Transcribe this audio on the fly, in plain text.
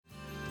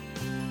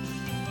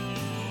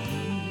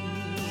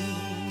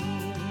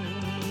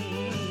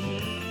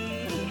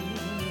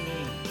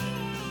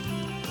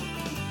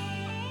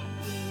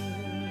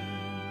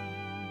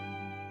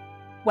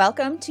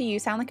Welcome to You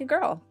Sound Like a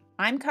Girl.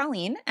 I'm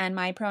Colleen, and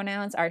my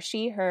pronouns are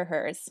she, her,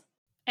 hers.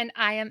 And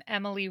I am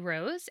Emily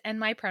Rose, and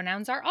my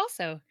pronouns are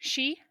also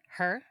she,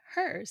 her,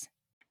 hers.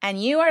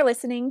 And you are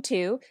listening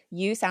to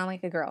You Sound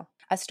Like a Girl,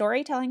 a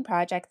storytelling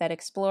project that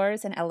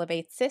explores and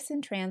elevates cis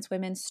and trans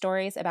women's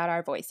stories about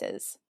our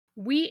voices.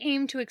 We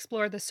aim to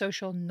explore the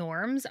social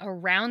norms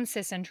around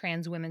cis and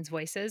trans women's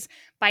voices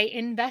by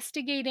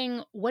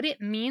investigating what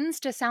it means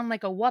to sound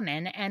like a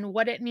woman and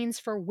what it means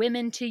for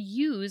women to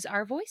use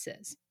our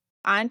voices.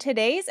 On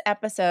today's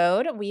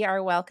episode, we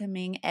are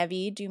welcoming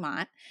Evie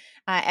Dumont.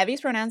 Evie's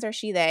pronouns are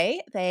she,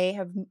 they. They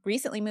have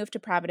recently moved to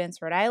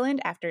Providence, Rhode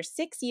Island after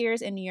 6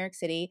 years in New York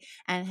City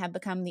and have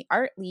become the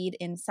art lead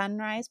in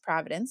Sunrise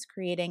Providence,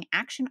 creating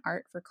action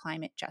art for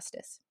climate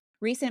justice.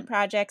 Recent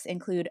projects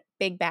include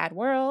Big Bad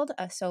World,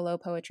 a solo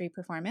poetry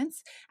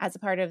performance as a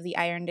part of the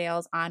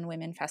Irondales On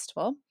Women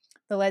Festival,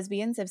 The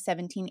Lesbians of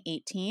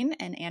 1718,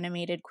 an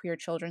animated queer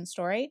children's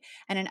story,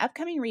 and an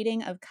upcoming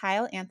reading of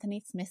Kyle Anthony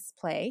Smith's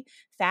play,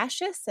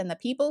 Fascists and the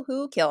People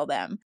Who Kill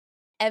Them.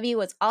 Evie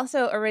was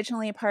also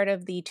originally part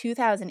of the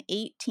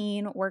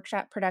 2018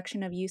 workshop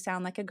production of You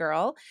Sound Like a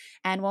Girl,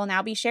 and will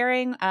now be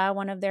sharing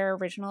one of their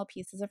original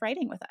pieces of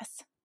writing with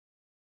us.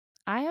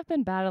 I have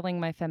been battling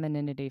my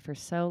femininity for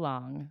so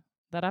long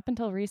that up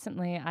until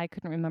recently, I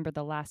couldn't remember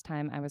the last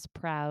time I was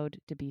proud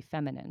to be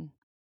feminine.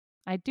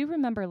 I do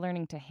remember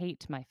learning to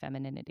hate my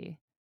femininity.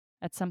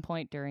 At some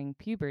point during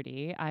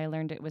puberty, I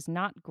learned it was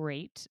not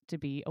great to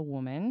be a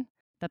woman,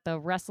 that the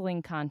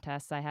wrestling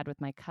contests I had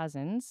with my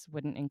cousins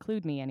wouldn't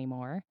include me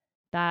anymore,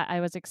 that I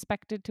was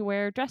expected to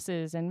wear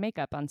dresses and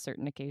makeup on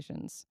certain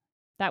occasions,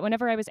 that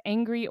whenever I was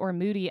angry or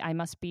moody, I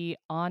must be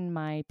on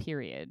my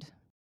period.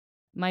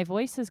 My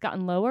voice has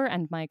gotten lower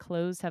and my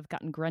clothes have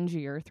gotten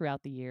grungier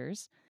throughout the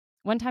years.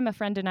 One time, a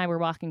friend and I were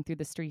walking through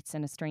the streets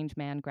and a strange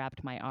man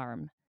grabbed my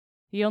arm.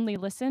 He only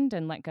listened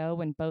and let go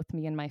when both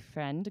me and my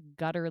friend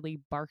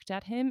gutturally barked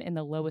at him in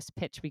the lowest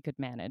pitch we could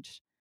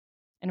manage.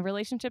 In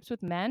relationships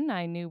with men,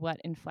 I knew what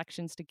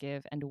inflections to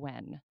give and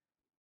when,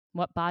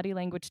 what body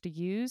language to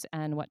use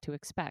and what to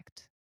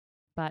expect.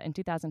 But in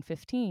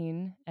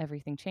 2015,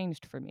 everything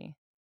changed for me.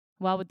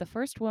 While with the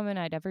first woman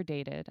I'd ever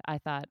dated, I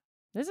thought,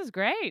 this is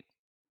great.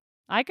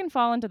 I can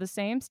fall into the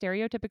same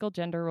stereotypical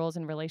gender roles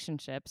in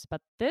relationships, but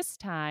this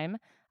time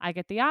I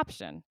get the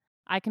option.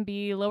 I can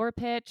be lower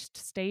pitched,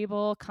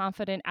 stable,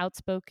 confident,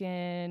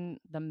 outspoken,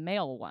 the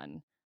male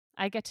one.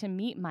 I get to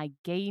meet my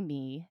gay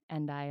me,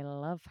 and I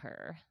love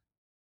her.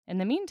 In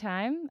the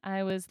meantime,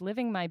 I was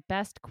living my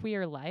best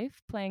queer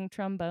life, playing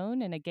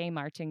trombone in a gay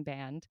marching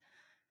band.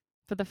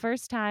 For the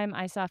first time,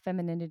 I saw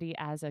femininity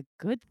as a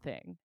good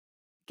thing.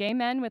 Gay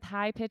men with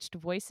high pitched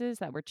voices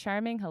that were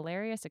charming,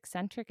 hilarious,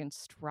 eccentric, and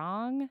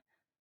strong.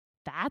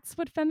 That's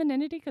what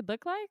femininity could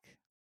look like?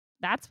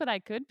 That's what I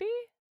could be?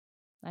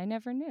 I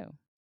never knew.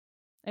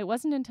 It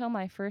wasn't until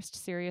my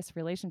first serious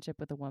relationship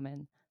with a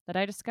woman that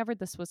I discovered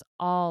this was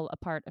all a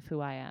part of who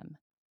I am.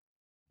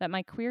 That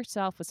my queer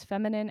self was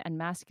feminine and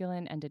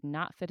masculine and did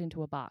not fit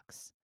into a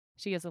box.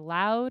 She is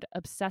loud,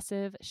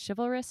 obsessive,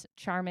 chivalrous,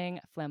 charming,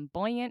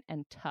 flamboyant,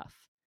 and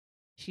tough.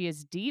 She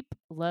is deep,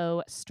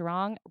 low,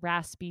 strong,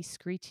 raspy,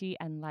 screechy,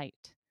 and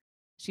light.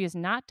 She is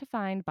not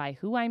defined by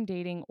who I'm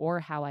dating or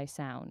how I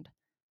sound.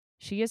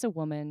 She is a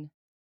woman.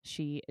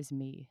 She is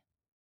me.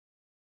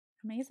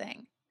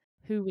 Amazing.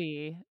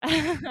 Hooey.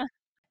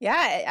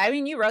 Yeah, I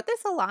mean, you wrote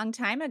this a long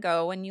time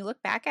ago. When you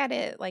look back at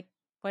it, like,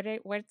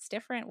 what's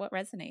different? What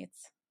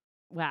resonates?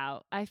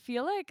 Wow. I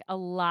feel like a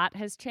lot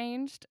has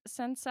changed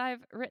since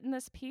I've written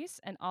this piece,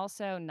 and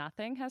also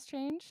nothing has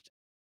changed.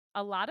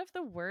 A lot of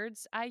the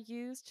words I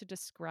use to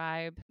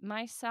describe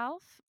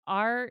myself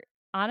are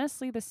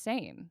honestly the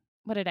same.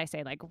 What did I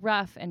say? Like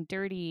rough and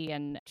dirty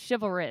and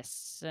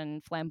chivalrous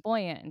and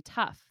flamboyant and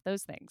tough,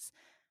 those things.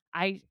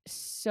 I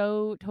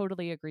so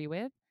totally agree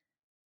with.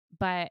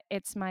 But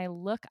it's my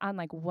look on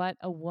like what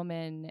a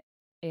woman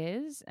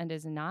is and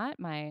is not,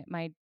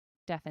 my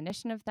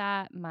definition of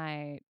that,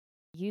 my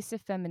use of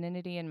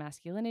femininity and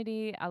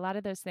masculinity, a lot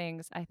of those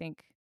things I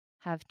think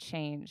have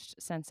changed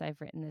since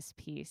I've written this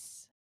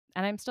piece.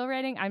 And I'm still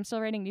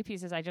writing new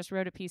pieces. I just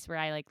wrote a piece where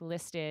I like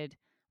listed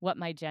what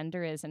my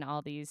gender is in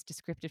all these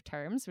descriptive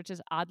terms, which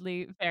is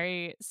oddly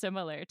very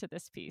similar to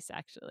this piece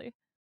actually.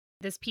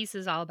 This piece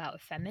is all about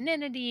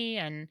femininity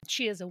and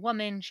she is a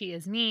woman, she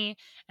is me.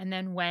 And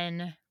then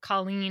when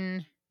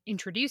Colleen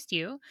introduced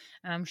you,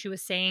 she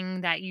was saying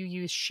that you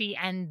use she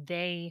and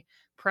they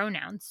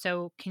pronouns.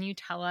 So, can you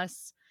tell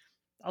us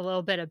a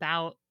little bit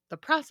about the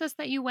process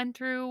that you went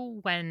through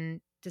when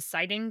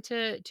deciding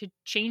to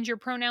change your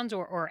pronouns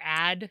or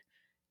add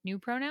new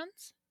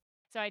pronouns?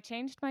 So I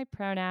changed my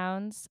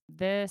pronouns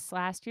this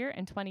last year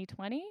in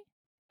 2020.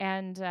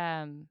 And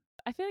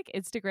I feel like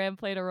Instagram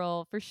played a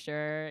role for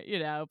sure.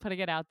 Putting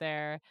it out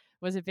there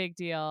was a big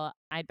deal.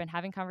 I'd been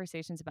having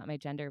conversations about my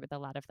gender with a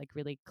lot of like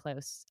really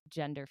close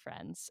gender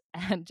friends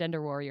and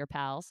gender warrior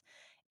pals.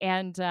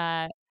 And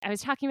I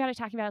was talking about it.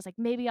 I was like,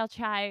 maybe I'll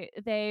try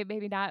they,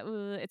 maybe not.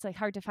 Ooh, it's like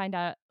hard to find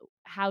out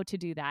how to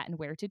do that and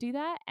where to do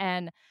that.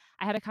 And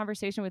I had a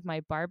conversation with my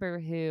barber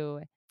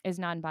who is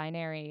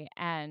non-binary,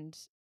 and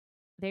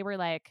they were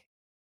like,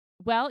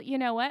 well, you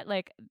know what?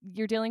 Like,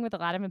 you're dealing with a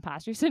lot of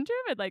imposter syndrome,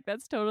 and like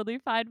that's totally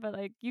fine, but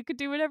like you could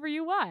do whatever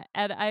you want.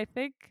 And I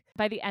think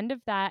by the end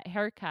of that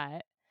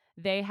haircut,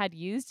 they had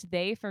used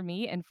they for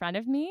me in front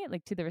of me,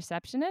 like to the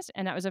receptionist.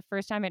 And that was the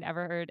first time I'd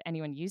ever heard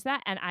anyone use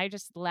that. And I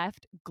just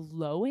left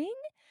glowing.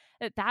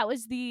 That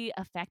was the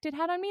effect it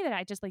had on me, that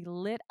I just like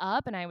lit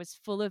up and I was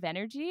full of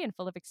energy and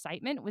full of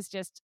excitement, was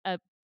just a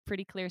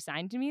pretty clear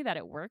sign to me that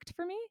it worked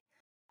for me.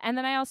 And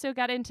then I also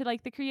got into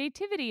like the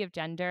creativity of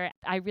gender.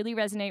 I really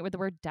resonate with the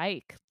word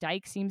dyke.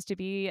 Dyke seems to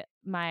be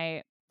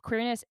my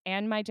queerness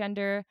and my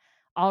gender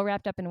all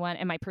wrapped up in one,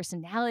 and my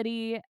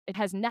personality. It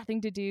has nothing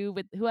to do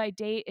with who I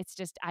date. It's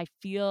just I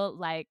feel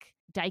like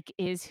dyke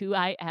is who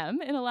I am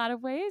in a lot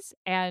of ways.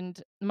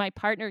 And my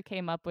partner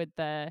came up with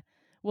the,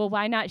 well,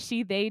 why not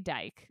she, they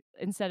dyke?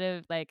 Instead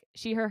of like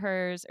she, her,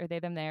 hers, or they,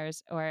 them,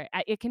 theirs, or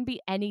it can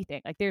be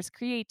anything. Like there's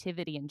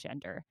creativity in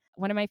gender.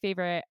 One of my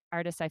favorite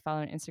artists I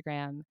follow on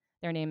Instagram,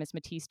 their name is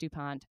Matisse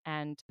Dupont,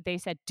 and they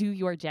said, do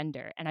your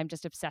gender. And I'm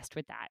just obsessed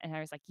with that. And I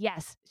was like,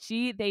 yes,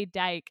 she, they,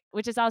 dyke,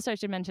 which is also, I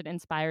should mention,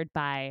 inspired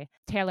by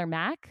Taylor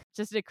Mack,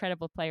 just an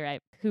incredible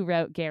playwright who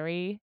wrote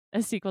Gary,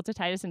 a sequel to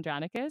Titus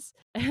Andronicus.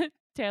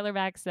 Taylor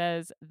Mack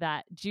says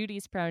that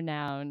Judy's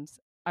pronouns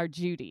are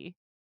Judy,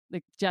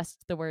 like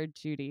just the word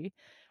Judy,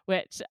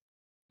 which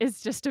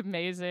is just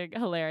amazing,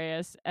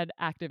 hilarious, and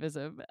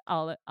activism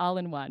all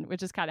in one,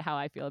 which is kind of how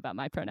I feel about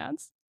my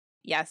pronouns.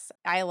 Yes,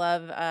 I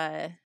love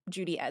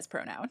Judy as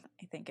pronoun.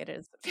 I think it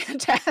is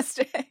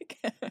fantastic.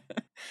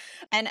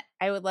 And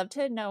I would love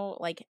to know,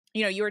 like,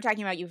 you were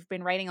talking about you've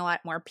been writing a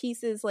lot more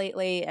pieces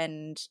lately,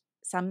 and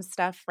some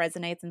stuff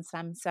resonates and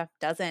some stuff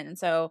doesn't. And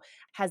so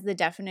has the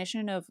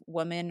definition of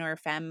woman or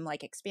femme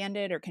like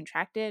expanded or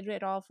contracted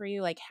at all for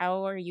you? Like,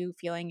 how are you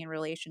feeling in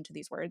relation to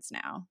these words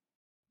now?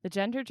 The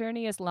gender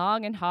journey is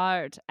long and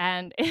hard,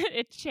 and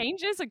it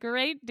changes a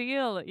great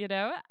deal,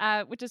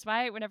 which is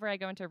why whenever I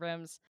go into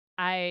rooms,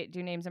 I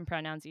do names and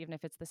pronouns, even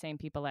if it's the same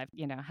people I've,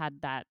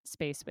 had that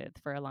space with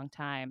for a long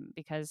time,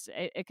 because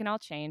it can all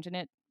change, and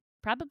it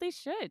probably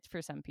should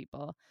for some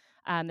people.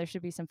 There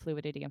should be some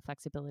fluidity and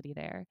flexibility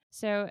there.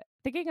 So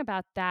thinking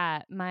about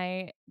that,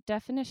 my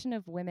definition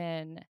of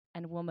women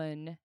and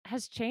woman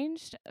has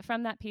changed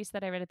from that piece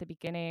that I read at the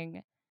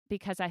beginning,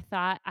 because I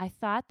thought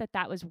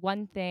that was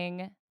one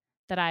thing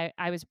that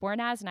I was born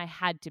as and I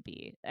had to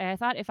be. And I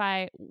thought if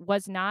I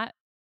was not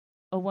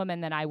a woman,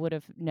 then I would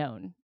have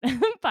known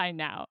by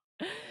now,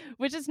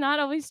 which is not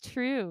always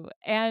true.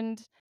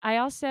 And I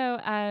also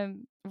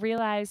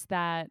realized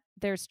that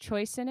there's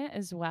choice in it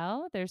as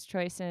well. There's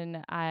choice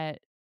in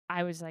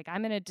I was like,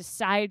 I'm going to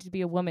decide to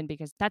be a woman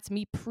because that's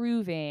me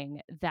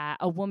proving that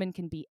a woman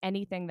can be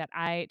anything, that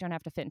I don't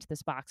have to fit into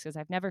this box, because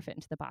I've never fit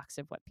into the box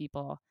of what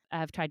people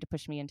have tried to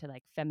push me into,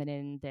 like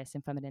feminine this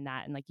and feminine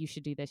that, and like you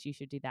should do this, you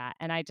should do that.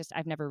 And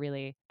I've never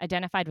really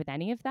identified with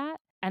any of that.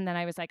 And then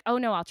I was like, oh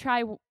no, I'll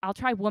try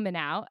woman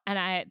out. And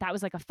that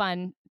was like a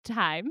fun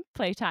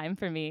playtime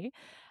for me.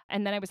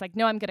 And then I was like,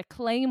 no, I'm going to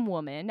claim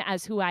woman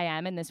as who I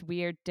am in this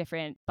weird,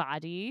 different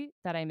body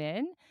that I'm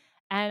in.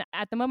 And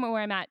at the moment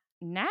where I'm at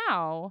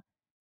now,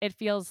 it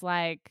feels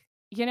like,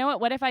 you know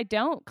what if I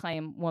don't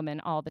claim woman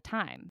all the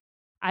time?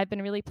 I've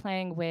been really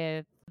playing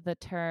with the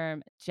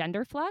term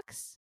gender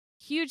flux.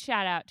 Huge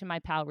shout out to my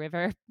pal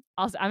River.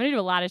 Also, I'm gonna do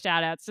a lot of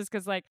shout outs just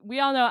because, like,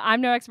 we all know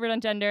I'm no expert on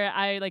gender.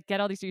 I like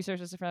get all these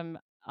resources from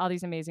all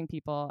these amazing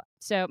people.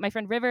 So my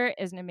friend River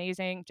is an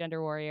amazing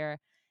gender warrior,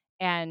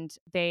 and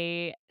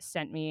they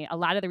sent me a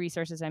lot of the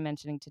resources I'm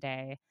mentioning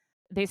today.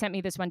 They sent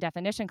me this one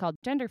definition called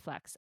gender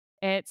flux.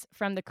 It's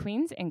from the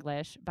Queen's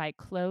English by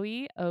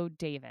Chloe O.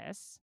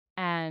 Davis.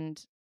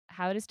 And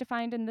how it is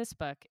defined in this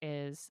book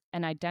is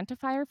an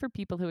identifier for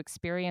people who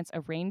experience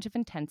a range of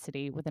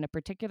intensity within a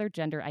particular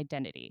gender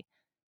identity.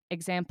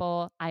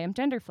 Example, I am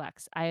gender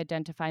flex. I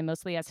identify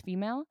mostly as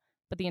female,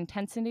 but the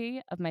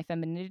intensity of my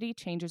femininity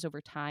changes over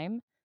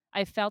time.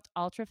 I've felt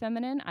ultra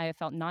feminine, I have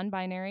felt non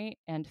binary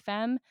and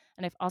femme,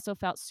 and I've also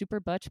felt super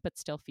butch but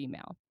still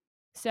female.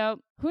 So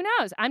who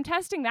knows? I'm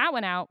testing that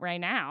one out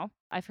right now.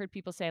 I've heard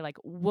people say like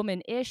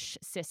woman ish,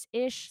 cis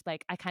ish,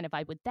 like I kind of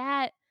vibe with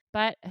that.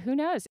 But who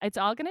knows? It's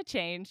all going to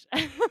change.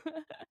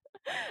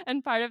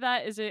 And part of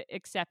that is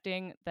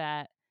accepting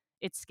that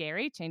it's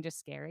scary. Change is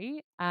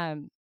scary.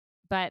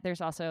 But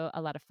there's also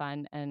a lot of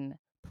fun and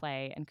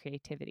play and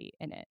creativity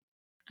in it.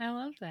 I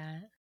love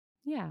that.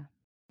 Yeah.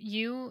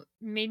 You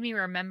made me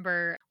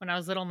remember when I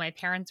was little, my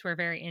parents were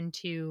very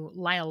into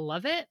Lyle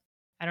Lovett.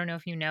 I don't know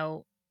if you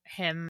know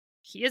him.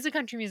 He is a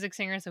country music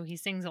singer, so he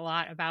sings a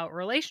lot about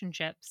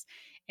relationships.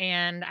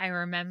 And I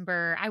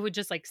remember I would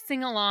just like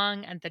sing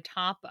along at the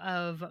top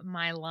of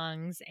my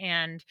lungs,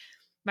 and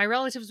my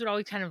relatives would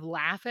always kind of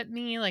laugh at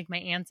me, like my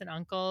aunts and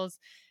uncles.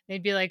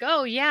 They'd be like,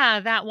 oh, yeah,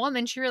 that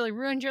woman, she really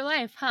ruined your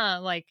life, huh?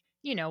 Like,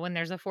 when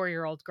there's a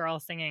 4-year-old girl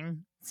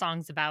singing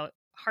songs about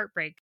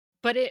heartbreak.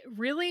 But it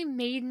really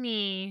made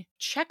me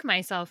check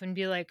myself and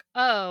be like,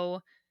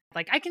 oh,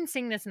 like I can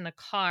sing this in the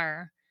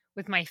car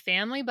with my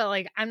family, but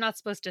like I'm not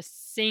supposed to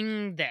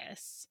sing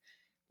this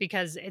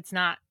because it's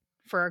not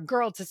for a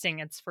girl to sing,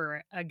 it's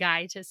for a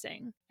guy to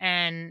sing.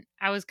 And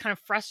I was kind of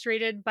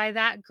frustrated by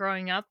that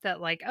growing up,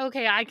 that like,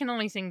 okay, I can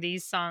only sing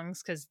these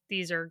songs because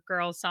these are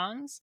girl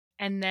songs.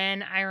 And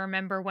then I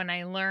remember when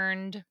I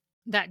learned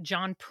that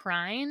John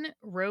Prine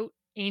wrote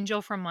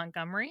Angel from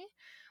Montgomery,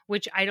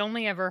 which I'd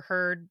only ever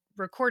heard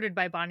recorded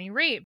by Bonnie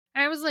Raitt.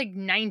 I was like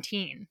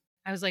 19.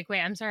 I was like,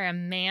 wait, I'm sorry, a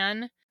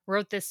man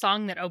wrote this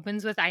song that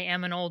opens with I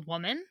am an old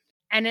woman.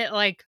 And it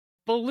like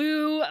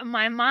blew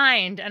my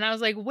mind. And I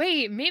was like,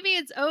 wait, maybe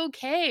it's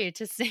okay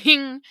to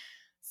sing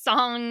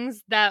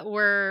songs that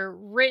were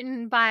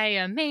written by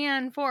a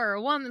man for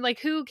a woman. Like,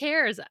 who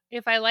cares?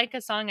 If I like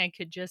a song, I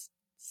could just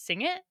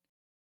sing it.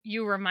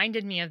 You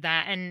reminded me of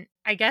that. And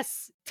I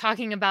guess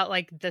talking about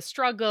like the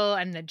struggle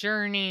and the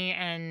journey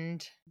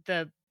and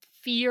the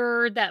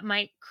fear that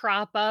might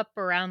crop up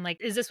around like,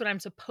 is this what I'm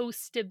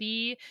supposed to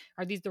be?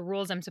 Are these the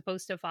rules I'm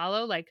supposed to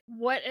follow? Like,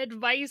 what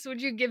advice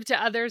would you give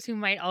to others who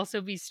might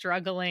also be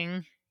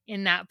struggling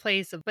in that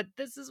place of, but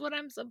this is what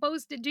I'm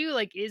supposed to do?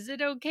 Like, is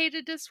it okay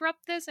to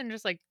disrupt this and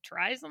just like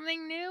try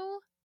something new?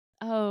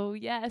 Oh,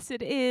 yes,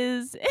 it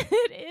is.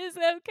 It is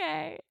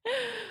okay.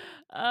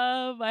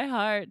 Oh, my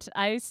heart.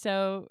 I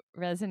so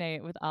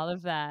resonate with all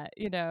of that,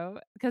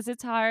 because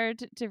it's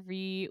hard to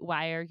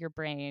rewire your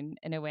brain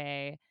in a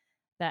way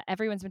that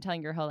everyone's been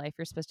telling your whole life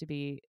you're supposed to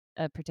be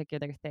a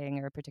particular thing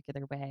or a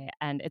particular way.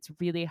 And it's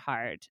really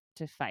hard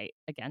to fight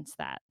against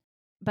that.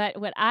 But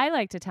what I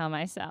like to tell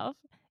myself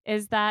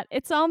is that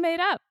it's all made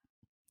up.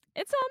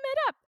 It's all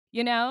made up.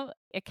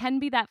 It can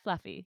be that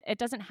fluffy. It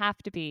doesn't have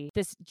to be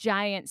this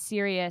giant,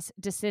 serious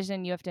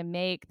decision you have to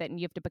make that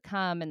you have to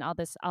become and all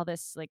this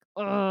like,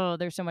 oh,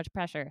 there's so much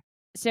pressure.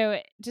 So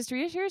just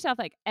reassure yourself,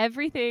 like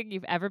everything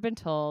you've ever been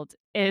told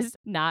is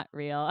not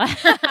real.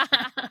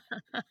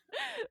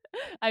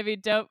 I mean,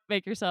 don't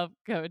make yourself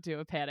go into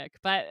a panic,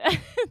 but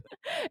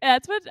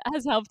that's what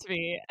has helped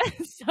me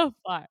so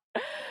far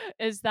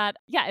is that,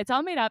 yeah, it's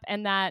all made up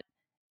and that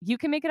you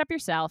can make it up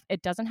yourself.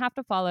 It doesn't have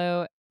to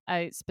follow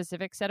a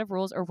specific set of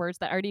rules or words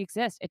that already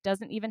exist. It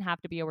doesn't even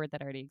have to be a word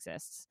that already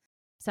exists.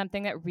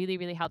 Something that really,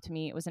 really helped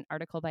me was an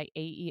article by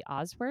A.E.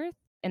 Osworth.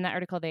 In that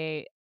article,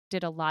 they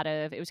did a lot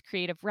of, it was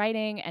creative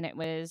writing, and it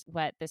was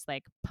what this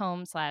like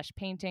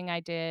poem/painting I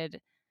did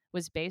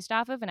was based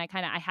off of. And I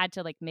had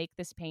to like make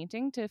this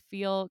painting to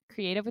feel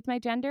creative with my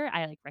gender.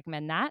 I like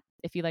recommend that.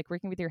 If you like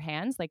working with your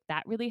hands, like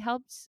that really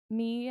helped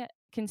me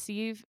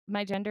conceive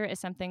my gender as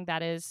something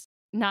that is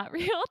not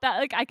real, that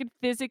like I could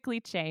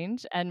physically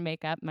change and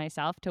make up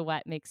myself to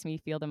what makes me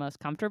feel the most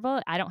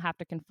comfortable. I don't have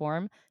to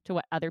conform to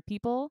what other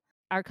people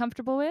are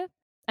comfortable with.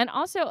 And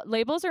also,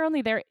 labels are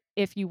only there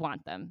if you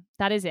want them.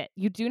 That is it.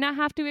 You do not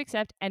have to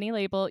accept any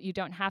label. You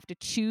don't have to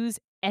choose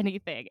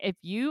anything. If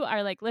you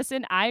are like,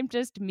 listen, I'm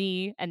just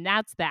me, and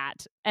that's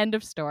that. End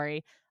of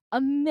story.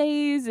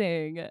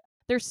 Amazing.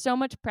 There's so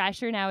much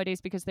pressure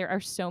nowadays because there are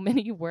so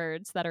many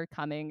words that are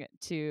coming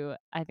to,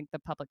 I think, the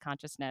public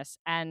consciousness,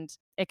 and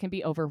it can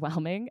be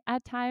overwhelming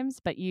at times,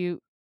 but you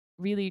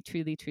really,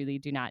 truly, truly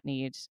do not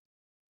need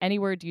any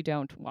word you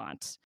don't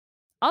want.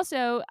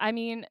 Also, I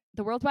mean,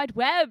 the World Wide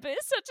Web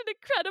is such an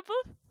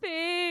incredible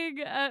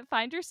thing.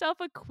 Find yourself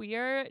a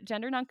queer,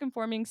 gender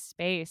nonconforming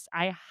space.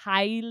 I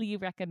highly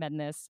recommend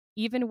this.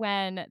 Even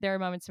when there are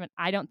moments when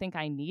I don't think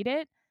I need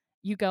it,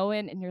 you go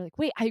in and you're like,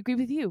 wait, I agree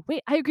with you.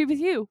 Wait, I agree with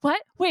you.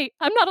 What? Wait,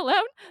 I'm not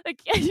alone. Like,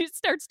 it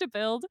starts to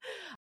build.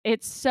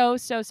 It's so,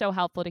 so, so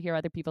helpful to hear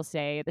other people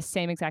say the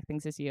same exact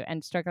things as you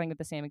and struggling with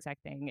the same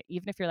exact thing.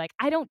 Even if you're like,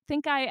 I don't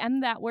think I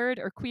am that word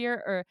or queer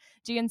or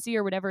GNC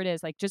or whatever it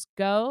is, like just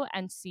go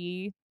and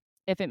see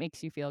if it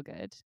makes you feel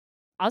good.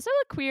 Also,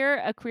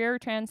 a queer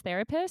trans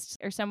therapist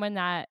or someone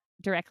that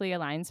directly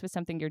aligns with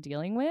something you're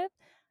dealing with,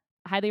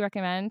 highly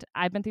recommend.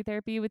 I've been through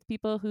therapy with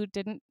people who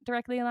didn't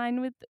directly align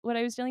with what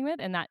I was dealing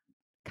with, and that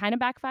kind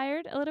of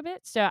backfired a little bit.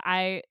 So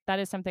that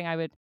is something I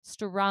would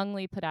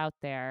strongly put out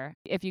there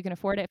if you can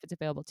afford it, if it's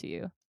available to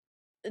you.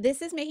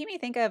 This is making me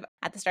think of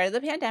at the start of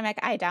the pandemic,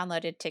 I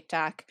downloaded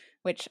TikTok,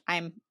 which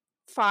I'm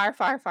far,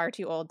 far, far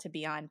too old to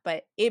be on,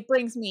 but it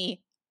brings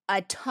me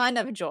a ton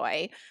of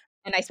joy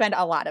and I spend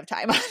a lot of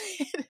time on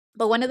it.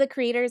 But one of the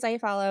creators I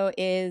follow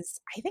is,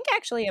 I think,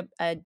 actually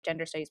a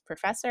gender studies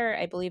professor.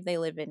 I believe they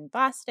live in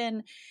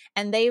Boston.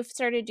 And they've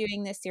started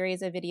doing this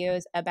series of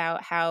videos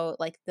about how,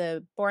 like,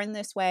 the Born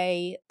This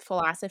Way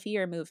philosophy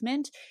or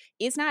movement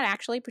is not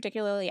actually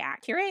particularly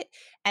accurate.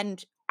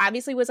 And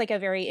obviously was like a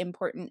very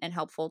important and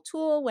helpful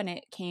tool when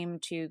it came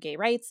to gay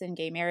rights and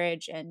gay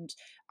marriage and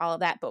all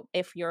of that. But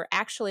if you're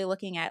actually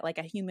looking at like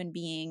a human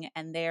being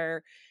and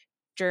their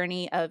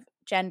journey of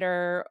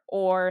gender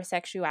or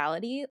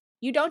sexuality,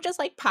 you don't just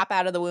like pop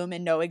out of the womb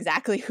and know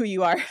exactly who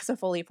you are as a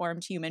fully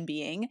formed human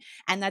being.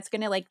 And that's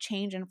going to like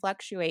change and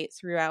fluctuate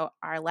throughout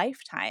our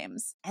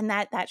lifetimes. And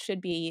that should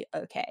be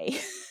okay.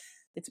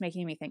 It's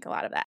making me think a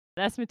lot of that.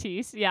 That's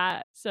Matisse.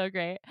 Yeah, so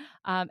great.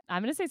 I'm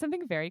going to say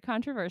something very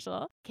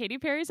controversial. Katy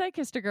Perry's I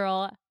Kissed a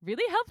Girl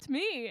really helped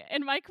me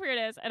in my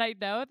queerness. And I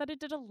know that it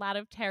did a lot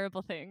of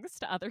terrible things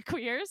to other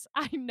queers.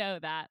 I know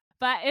that.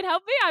 But it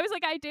helped me. I was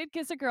like, I did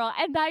kiss a girl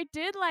and I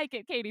did like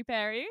it, Katy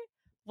Perry.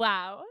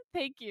 Wow.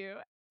 Thank you.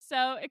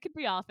 So it could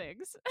be all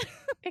things.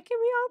 It can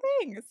be all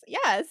things.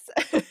 Yes.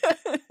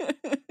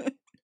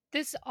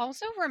 This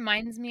also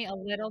reminds me a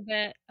little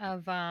bit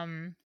of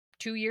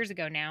 2 years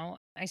ago now.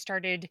 I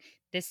started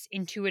this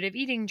intuitive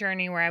eating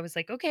journey where I was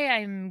like, okay,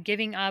 I'm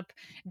giving up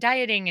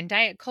dieting and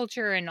diet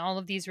culture and all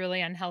of these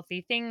really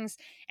unhealthy things.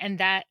 And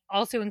that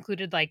also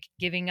included like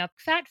giving up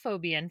fat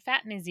phobia and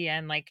fatnesia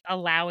and like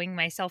allowing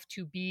myself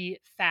to be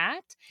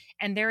fat.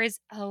 And there is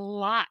a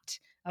lot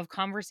of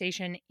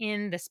conversation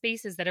in the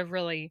spaces that have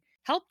really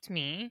helped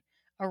me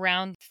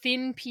around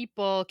thin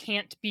people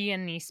can't be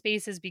in these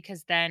spaces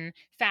because then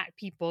fat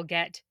people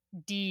get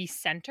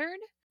de-centered.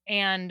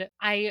 And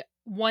I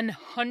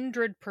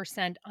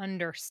 100%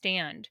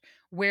 understand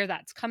where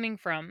that's coming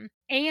from.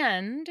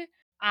 And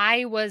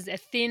I was a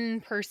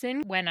thin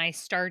person when I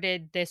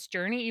started this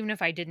journey, even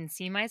if I didn't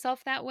see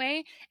myself that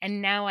way.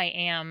 And now I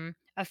am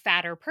a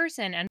fatter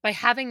person. And by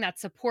having that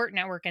support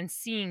network and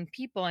seeing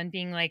people and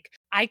being like,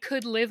 I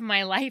could live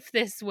my life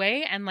this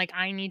way and like,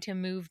 I need to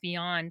move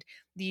beyond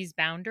these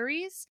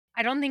boundaries.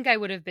 I don't think I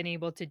would have been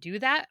able to do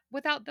that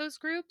without those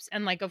groups.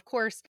 And, like, of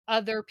course,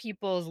 other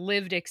people's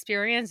lived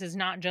experience is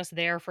not just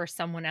there for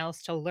someone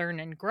else to learn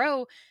and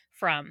grow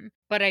from.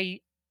 But I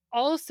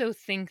also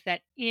think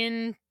that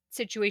in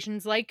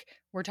situations like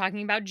we're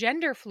talking about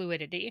gender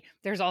fluidity,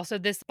 there's also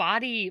this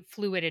body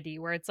fluidity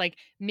where it's like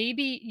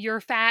maybe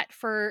you're fat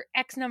for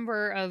X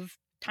number of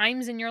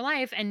times in your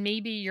life and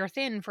maybe you're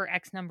thin for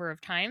X number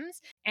of times.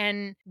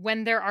 And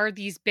when there are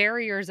these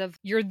barriers of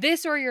you're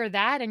this or you're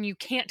that and you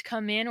can't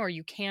come in or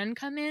you can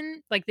come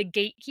in, like the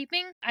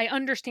gatekeeping, I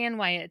understand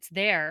why it's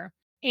there.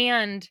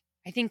 And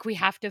I think we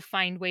have to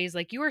find ways,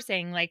 like you were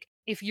saying, like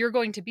if you're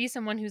going to be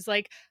someone who's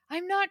like,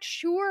 I'm not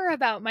sure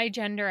about my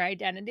gender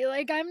identity,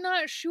 like I'm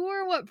not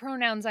sure what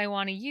pronouns I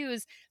want to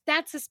use,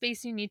 that's a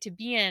space you need to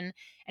be in.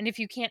 And if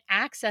you can't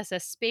access a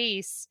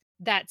space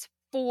that's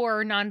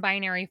for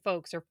non-binary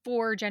folks or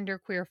for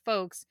genderqueer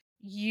folks,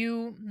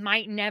 you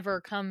might never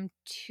come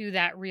to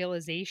that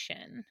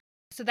realization.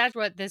 So that's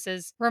what this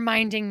is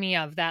reminding me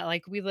of, that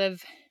like we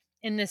live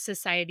in this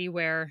society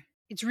where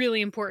it's really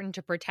important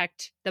to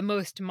protect the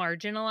most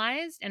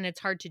marginalized, and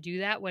it's hard to do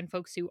that when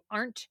folks who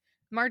aren't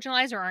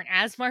marginalized or aren't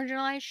as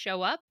marginalized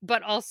show up.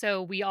 But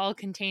also we all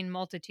contain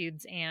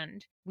multitudes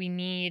and we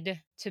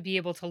need to be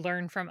able to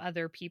learn from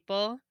other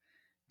people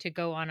to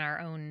go on our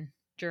own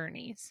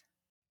journeys.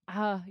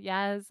 Oh,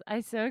 yes.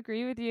 I so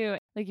agree with you.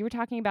 Like you were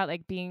talking about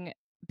like being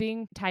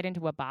tied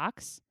into a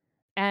box.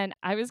 And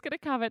I was going to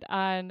comment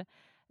on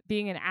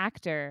being an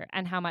actor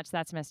and how much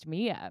that's messed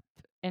me up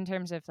in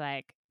terms of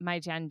like my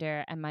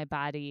gender and my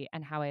body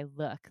and how I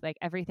look. Like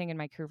everything in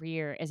my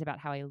career is about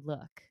how I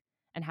look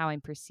and how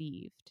I'm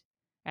perceived.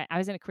 I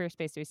was in a career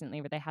space recently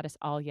where they had us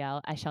all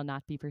yell, I shall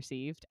not be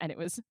perceived. And it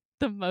was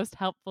the most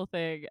helpful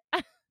thing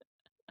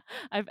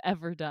I've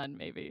ever done,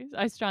 maybe.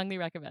 I strongly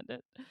recommend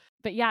it.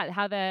 But yeah,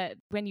 how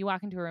when you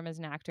walk into a room as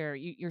an actor,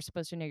 you're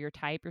supposed to know your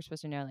type. You're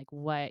supposed to know like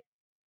what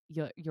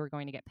you're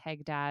going to get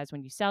pegged as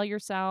when you sell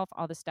yourself,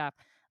 all this stuff.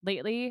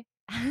 Lately,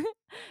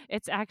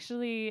 it's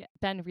actually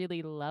been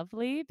really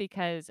lovely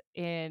because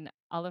in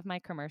all of my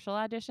commercial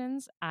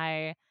auditions,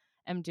 I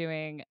am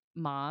doing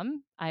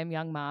mom. I'm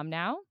young mom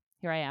now.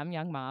 Here I am,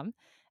 young mom.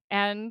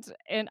 And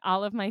in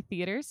all of my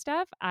theater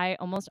stuff, I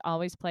almost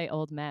always play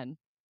old men.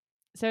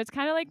 So it's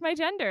kind of like my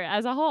gender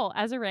as a whole,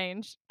 as a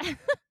range.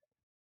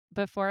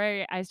 Before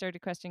I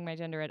started questioning my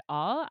gender at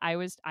all, I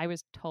was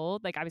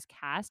told, like I was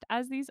cast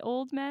as these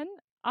old men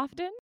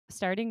often,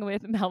 starting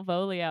with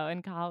Malvolio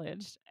in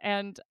college.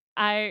 And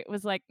I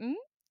was like,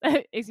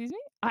 excuse me?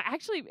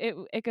 Actually,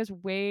 it goes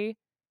way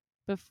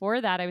before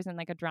that. I was in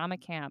like a drama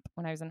camp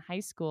when I was in high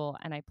school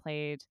and I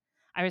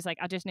was like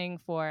auditioning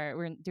for,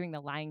 we were doing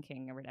the Lion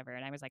King or whatever.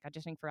 And I was like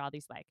auditioning for all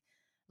these like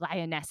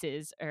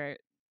lionesses or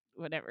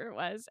whatever it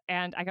was.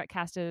 And I got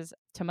cast as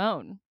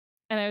Timon.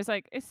 And I was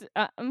like,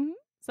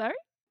 sorry,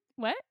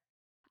 what?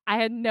 I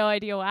had no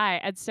idea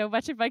why. And so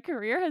much of my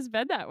career has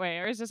been that way.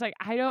 I was just like,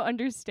 I don't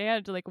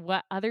understand like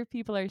what other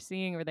people are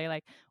seeing where they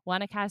like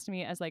want to cast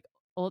me as like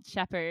Old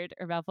Shepherd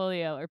or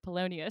Malvolio or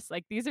Polonius.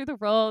 Like these are the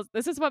roles.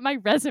 This is what my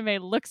resume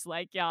looks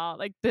like, y'all.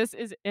 Like this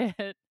is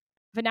it.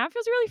 But now it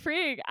feels really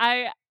freeing.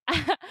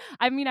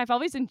 I mean, I've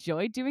always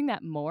enjoyed doing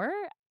that more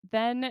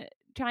than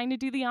trying to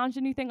do the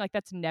ingenue thing. Like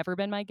that's never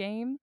been my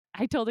game.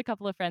 I told a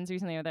couple of friends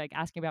recently, they were like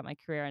asking about my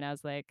career, and I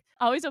was like,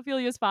 always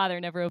Ophelia's father,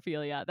 never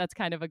Ophelia. That's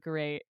kind of a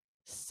great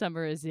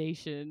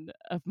summarization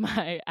of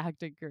my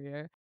acting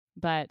career.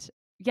 But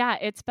yeah,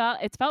 it's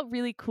felt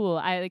really cool.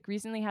 I like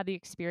recently had the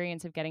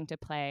experience of getting to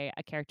play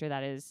a character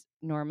that is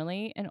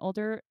normally an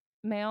older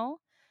male.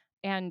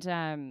 And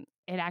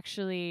it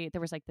actually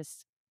there was like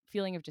this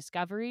feeling of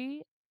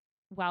discovery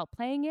while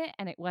playing it,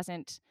 and it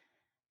wasn't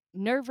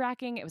nerve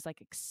wracking. It was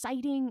like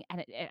exciting,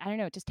 and I don't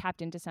know, it just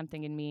tapped into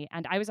something in me.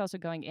 And I was also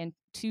going in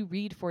to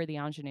read for the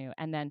ingenue,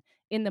 and then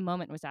in the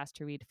moment was asked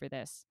to read for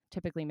this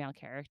typically male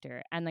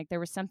character, and like there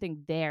was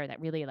something there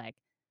that really like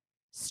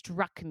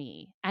struck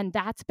me, and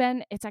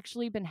it's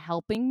actually been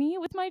helping me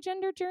with my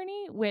gender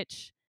journey.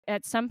 Which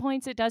at some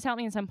points it does help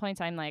me, and some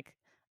points I'm like,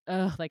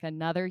 ugh, like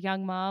another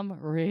young mom,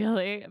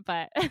 really?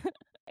 But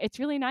it's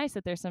really nice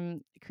that there's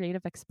some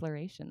creative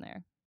exploration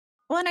there.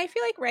 Well, and I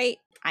feel like, right,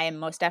 I am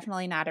most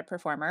definitely not a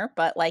performer,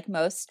 but like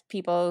most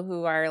people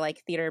who are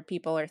like theater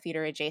people or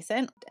theater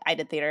adjacent, I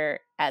did theater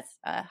as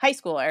a high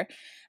schooler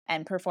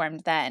and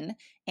performed then.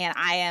 And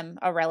I am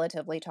a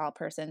relatively tall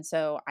person.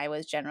 So I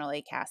was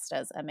generally cast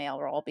as a male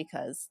role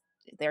because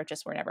there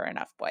just were never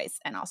enough boys.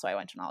 And also I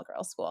went to an all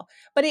girls school.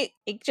 But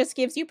it just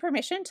gives you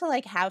permission to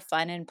like have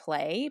fun and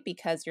play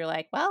because you're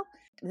like, well,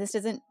 this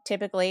isn't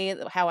typically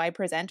how I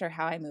present or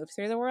how I move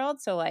through the world.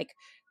 So like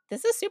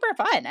this is super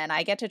fun and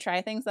I get to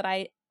try things that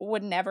I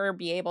would never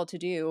be able to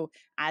do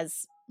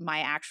as my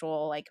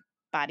actual like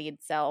bodied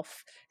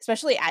self,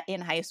 especially in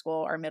high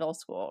school or middle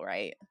school,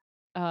 right?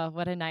 Oh,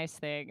 what a nice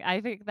thing.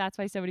 I think that's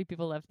why so many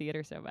people love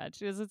theater so much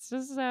because it's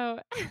just so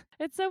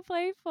it's so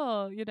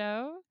playful, you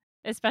know?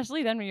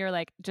 Especially then when you're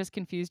like just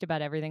confused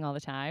about everything all the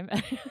time,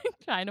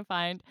 trying to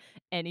find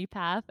any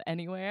path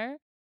anywhere.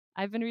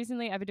 I've been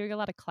doing a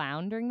lot of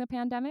clown during the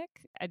pandemic.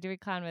 I do a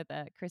clown with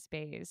Chris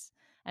Bays.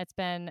 It's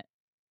been,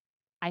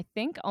 I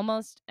think,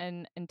 almost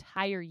an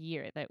entire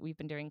year that we've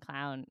been doing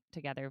clown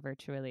together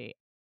virtually.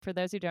 For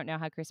those who don't know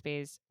how Chris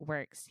Bays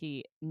works,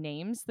 he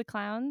names the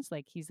clowns,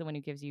 like he's the one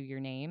who gives you your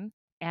name.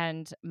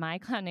 And my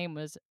clown name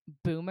was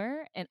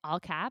Boomer in all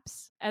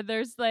caps. And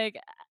there's like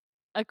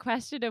a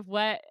question of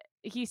what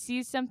he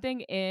sees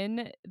something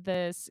in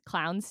this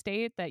clown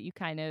state that you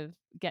kind of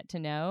get to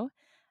know,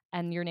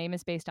 and your name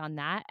is based on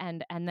that,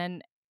 and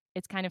then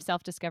it's kind of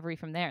self-discovery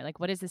from there. Like,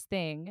 what is this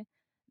thing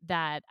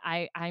that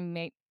I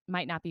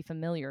might not be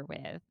familiar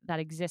with that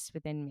exists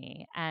within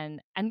me?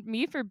 And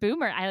me for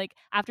Boomer, I like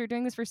after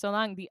doing this for so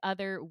long, the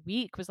other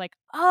week was like,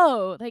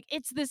 oh, like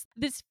it's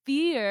this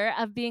fear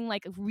of being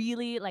like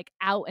really like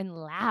out and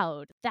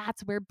loud.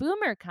 That's where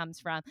Boomer comes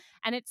from.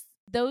 And it's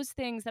those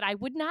things that I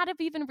would not have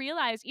even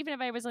realized, even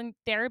if I was in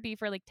therapy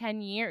for like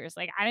 10 years.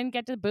 Like, I didn't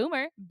get to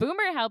Boomer.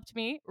 Boomer helped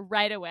me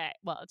right away.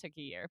 Well, it took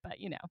a year, but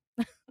you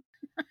know.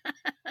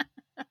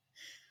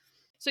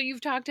 So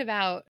you've talked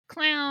about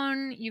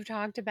clown, you've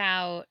talked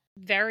about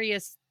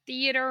various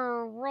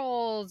theater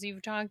roles,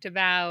 you've talked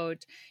about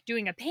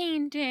doing a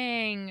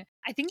painting.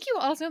 I think you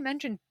also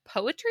mentioned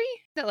poetry,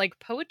 that like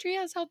poetry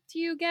has helped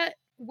you get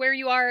where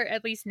you are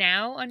at least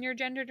now on your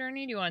gender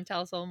journey. Do you want to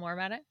tell us a little more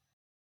about it?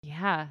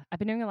 Yeah, I've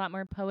been doing a lot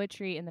more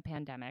poetry in the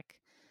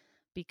pandemic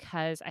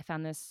because I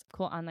found this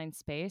cool online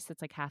space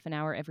that's like half an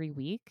hour every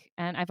week.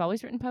 And I've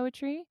always written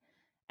poetry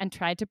and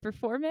tried to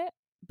perform it,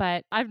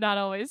 but I've not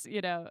always,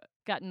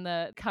 gotten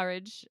the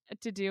courage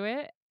to do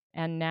it.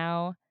 And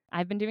now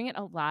I've been doing it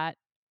a lot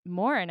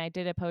more. And I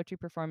did a poetry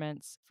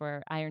performance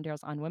for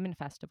Irondale's On Women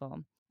Festival.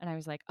 And I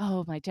was like,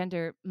 oh, my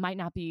gender might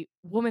not be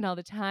woman all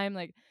the time.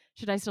 Like,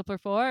 should I still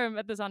perform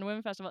at this On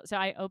Women Festival? So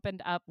I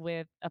opened up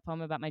with a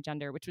poem about my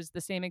gender, which was the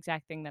same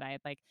exact thing that I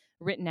had like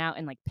written out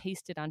and like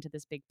pasted onto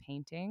this big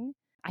painting.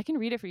 I can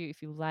read it for you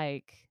if you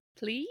like.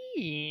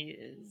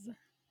 Please.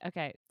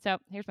 Okay, so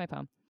here's my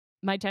poem.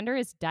 My gender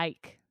is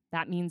dyke.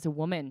 That means a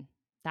woman.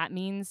 That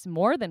means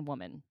more than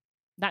woman.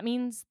 That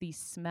means the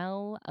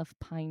smell of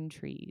pine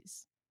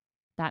trees.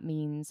 That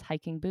means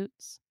hiking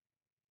boots.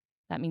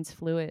 That means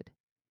fluid.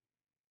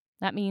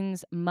 That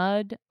means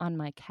mud on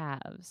my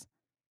calves.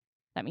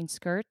 That means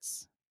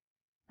skirts.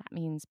 That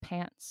means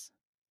pants.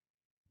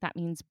 That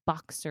means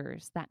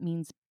boxers. That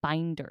means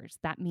binders.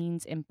 That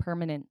means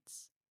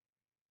impermanence.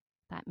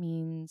 That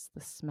means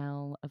the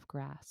smell of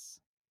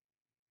grass.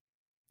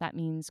 That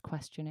means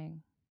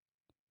questioning.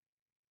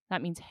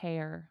 That means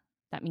hair.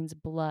 That means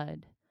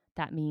blood.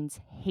 That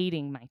means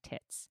hating my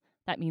tits.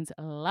 That means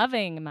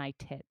loving my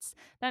tits.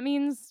 That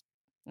means,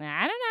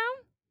 I don't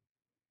know.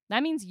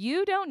 That means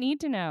you don't need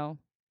to know.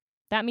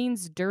 That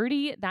means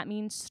dirty. That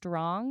means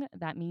strong.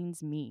 That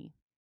means me.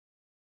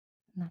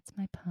 And that's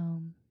my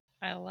poem.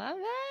 I love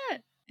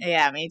it.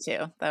 Yeah, me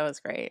too. That was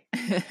great.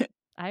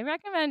 I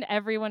recommend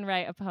everyone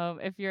write a poem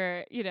if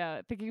you're,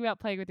 thinking about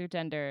playing with your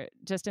gender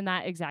just in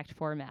that exact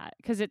format,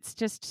 because it's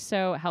just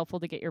so helpful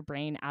to get your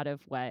brain out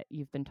of what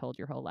you've been told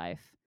your whole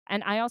life.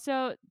 And I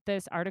also,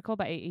 this article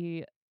by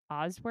A.E.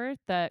 Osworth,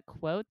 the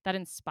quote that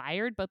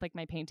inspired both like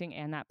my painting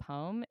and that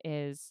poem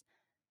is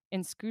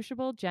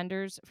inscrutable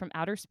genders from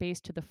outer space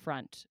to the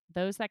front,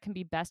 those that can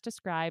be best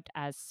described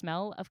as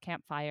smell of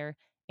campfire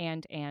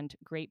and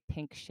great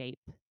pink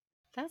shape.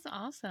 That's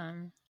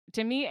awesome.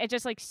 To me, it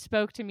just like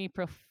spoke to me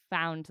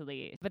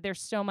profoundly. But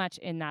there's so much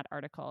in that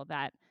article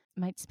that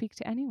might speak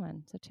to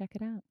anyone. So check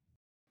it out.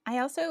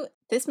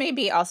 This may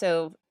be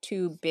also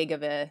too big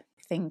of a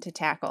thing to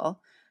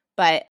tackle,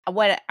 but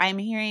what I'm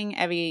hearing,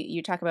 Evie,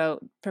 you talk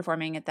about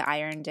performing at the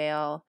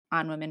Irondale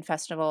On Women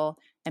Festival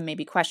and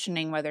maybe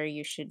questioning whether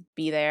you should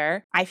be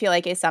there. I feel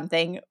like is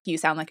something You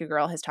Sound Like a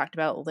Girl has talked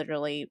about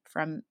literally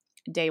from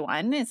day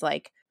one, is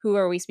like, who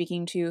are we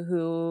speaking to?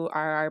 Who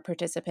are our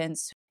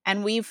participants?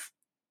 And we've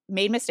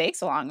made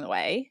mistakes along the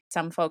way.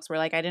 Some folks were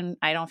like, I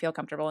don't feel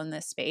comfortable in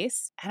this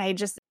space. And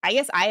I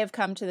guess I have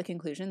come to the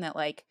conclusion that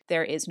like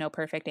there is no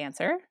perfect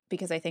answer,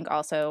 because I think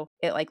also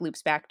it like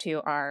loops back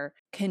to our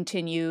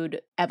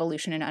continued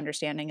evolution and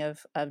understanding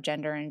of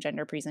gender and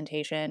gender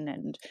presentation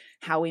and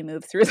how we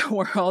move through the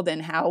world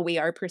and how we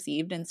are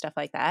perceived and stuff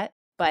like that.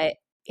 But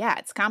yeah,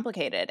 it's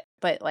complicated,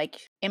 but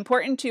like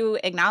important to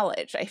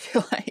acknowledge, I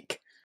feel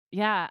like.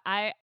 Yeah,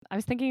 I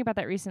was thinking about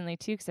that recently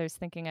too, because I was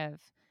thinking of,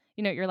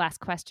 your last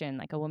question,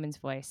 like a woman's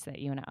voice that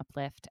you want to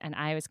uplift. And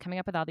I was coming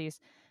up with all these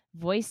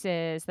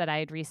voices that I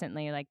had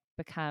recently like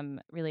become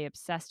really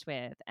obsessed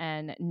with.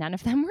 And none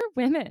of them were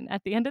women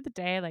at the end of the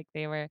day. Like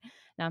they were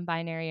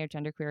non-binary or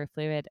genderqueer or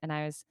fluid. And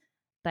I was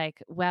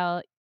like,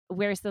 well,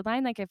 where's the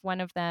line? Like if one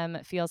of them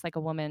feels like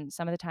a woman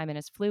some of the time and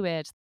is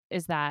fluid,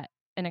 is that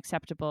an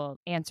acceptable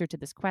answer to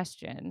this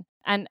question?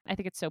 And I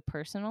think it's so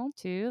personal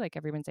too. Like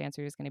everyone's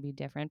answer is going to be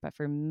different. But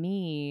for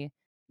me,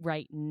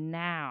 right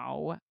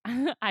now,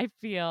 I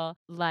feel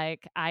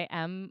like I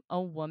am a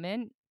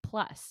woman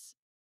plus.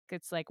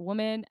 It's like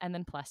woman and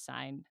then plus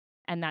sign.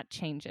 And that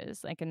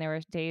changes. Like, and there are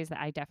days that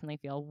I definitely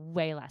feel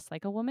way less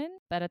like a woman.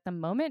 But at the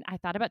moment, I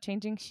thought about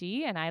changing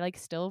she, and I like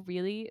still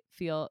really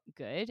feel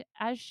good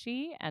as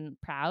she and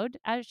proud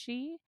as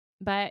she.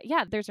 But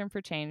yeah, there's room for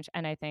change.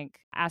 And I think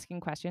asking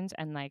questions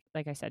and like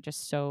I said,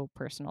 just so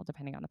personal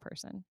depending on the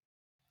person.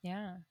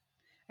 Yeah.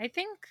 I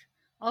think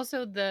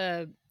also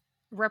the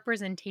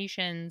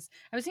representations,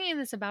 I was thinking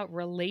this about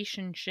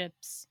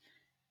relationships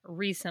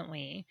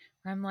recently,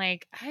 where I'm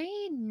like,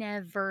 I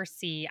never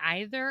see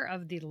either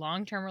of the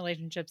long term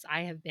relationships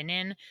I have been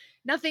in.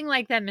 Nothing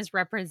like them is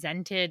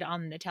represented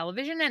on the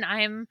television, and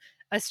I'm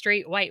a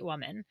straight white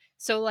woman.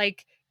 So,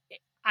 like,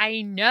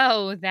 I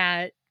know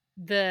that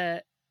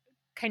the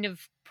kind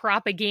of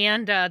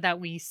propaganda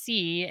that we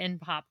see in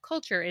pop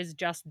culture is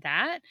just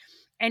that.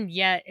 And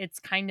yet it's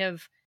kind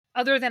of,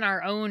 other than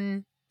our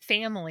own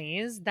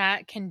families,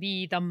 that can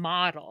be the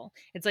model.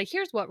 It's like,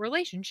 here's what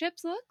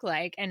relationships look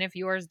like. And if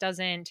yours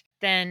doesn't,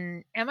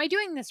 then am I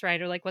doing this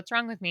right? Or like, what's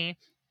wrong with me?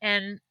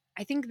 And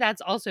I think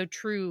that's also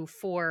true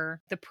for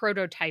the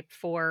prototype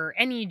for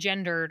any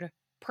gendered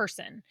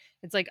person.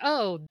 It's like,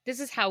 oh, this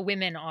is how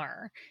women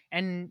are.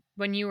 And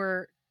when you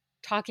were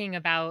talking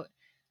about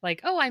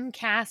like, oh, I'm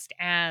cast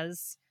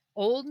as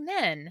old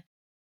men.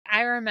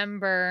 I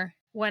remember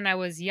when I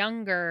was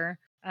younger,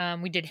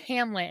 we did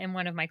Hamlet in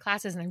one of my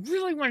classes, and I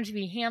really wanted to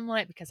be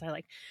Hamlet because I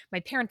like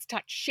my parents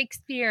taught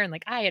Shakespeare, and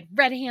like I had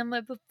read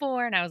Hamlet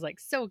before, and I was like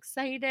so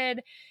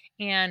excited.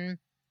 And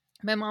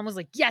my mom was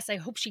like, yes, I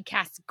hope she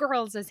casts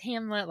girls as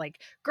Hamlet, like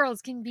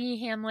girls can be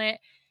Hamlet.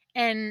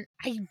 And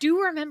I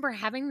do remember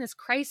having this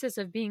crisis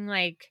of being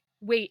like,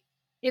 wait,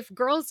 if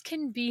girls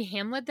can be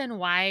Hamlet, then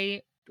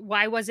why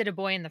was it a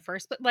boy in the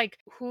first? But like,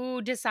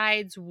 who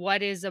decides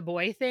what is a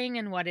boy thing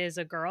and what is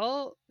a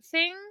girl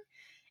thing?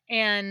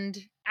 And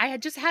I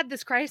had just had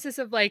this crisis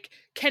of like,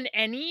 can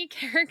any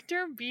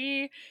character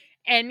be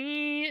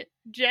any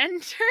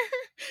gender?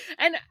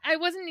 And I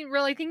wasn't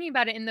really thinking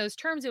about it in those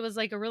terms. It was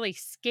like a really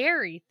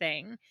scary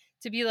thing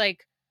to be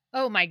like,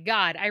 oh my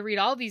God, I read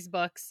all these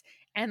books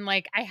and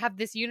like I have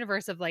this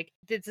universe of like,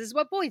 this is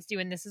what boys do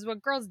and this is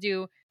what girls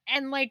do.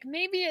 And like,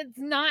 maybe it's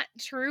not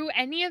true,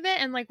 any of it.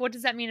 And like, what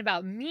does that mean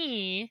about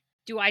me?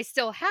 Do I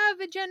still have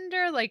a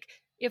gender? Like,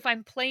 if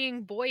I'm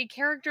playing boy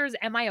characters,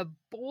 am I a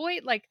boy?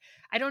 Like,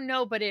 I don't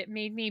know, but it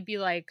made me be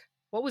like,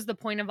 what was the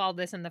point of all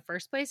this in the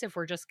first place if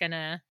we're just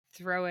gonna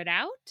throw it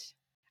out?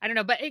 I don't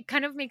know, but it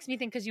kind of makes me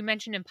think because you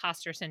mentioned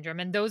imposter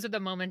syndrome, and those are the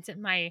moments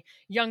in my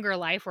younger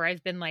life where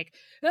I've been like,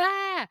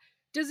 ah,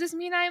 does this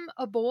mean I'm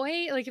a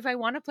boy? Like, if I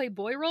want to play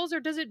boy roles, or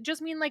does it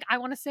just mean like I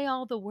want to say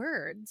all the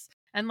words?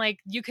 And like,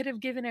 you could have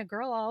given a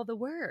girl all the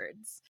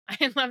words.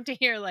 I'd love to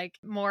hear like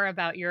more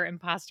about your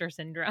imposter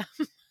syndrome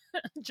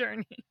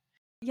journey.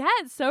 Yeah,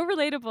 it's so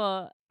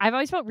relatable. I've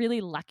always felt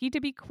really lucky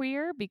to be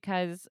queer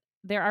because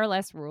there are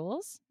less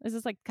rules. This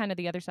is like kind of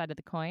the other side of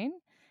the coin,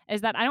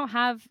 is that I don't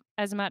have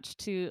as much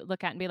to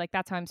look at and be like,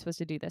 that's how I'm supposed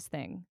to do this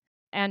thing.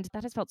 And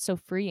that has felt so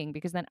freeing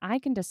because then I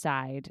can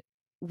decide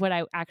what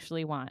I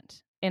actually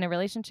want in a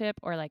relationship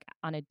or like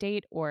on a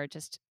date or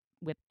just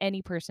with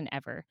any person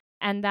ever.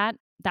 And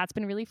that's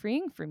been really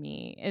freeing for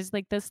me, is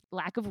like this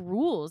lack of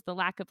rules, the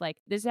lack of like,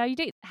 this is how you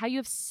date, how you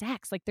have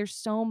sex. Like there's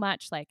so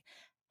much like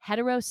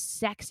hetero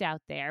sex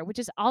out there, which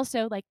is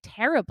also like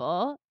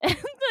terrible,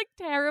 like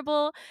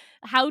terrible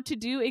how to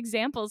do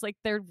examples. Like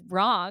they're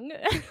wrong.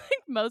 Like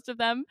most of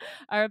them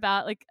are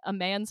about like a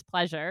man's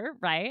pleasure,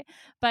 right?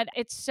 But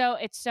it's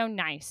so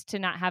nice to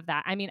not have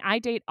that. I mean, I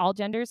date all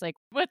genders. Like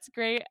what's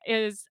great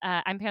is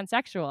I'm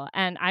pansexual,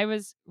 and I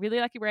was really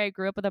lucky where I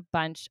grew up with a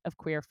bunch of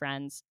queer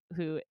friends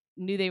who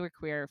knew they were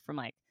queer from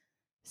like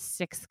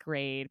sixth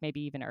grade,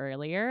 maybe even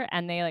earlier.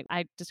 And they like,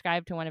 I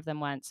described to one of them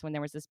once when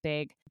there was this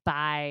big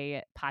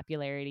bi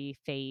popularity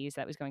phase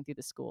that was going through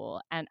the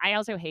school. And I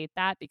also hate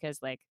that because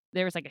like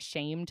there was like a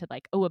shame to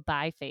like, oh, a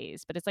bi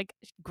phase, but it's like,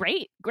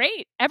 great,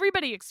 great.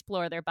 Everybody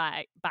explore their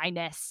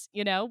bi-ness,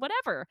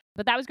 whatever.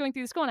 But that was going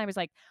through the school. And I was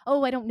like,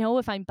 oh, I don't know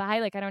if I'm bi.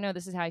 Like, I don't know.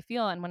 This is how I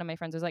feel. And one of my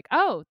friends was like,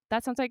 oh,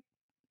 that sounds like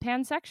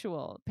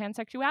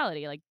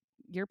pansexuality. Like,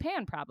 you're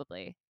pan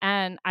probably.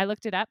 And I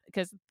looked it up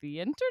because the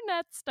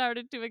internet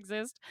started to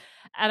exist.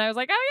 And I was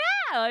like, oh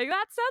yeah, like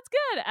that sounds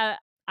good.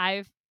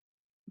 I've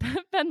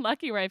been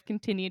lucky where I've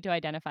continued to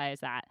identify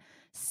as that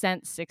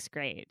since 6th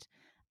grade.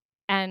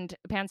 And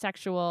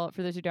pansexual,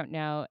 for those who don't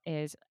know,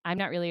 is I'm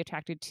not really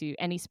attracted to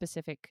any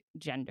specific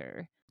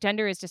gender.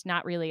 Gender is just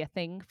not really a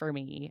thing for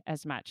me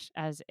as much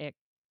as it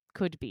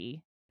could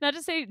be. Not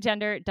to say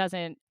gender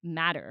doesn't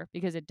matter,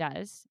 because it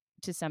does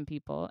to some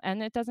people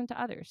and it doesn't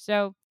to others.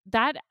 So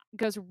that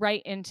goes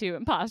right into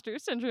imposter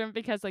syndrome,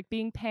 because like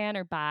being pan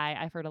or bi,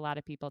 I've heard a lot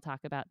of people talk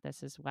about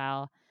this as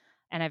well,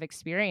 and I've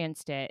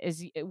experienced it,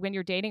 is when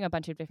you're dating a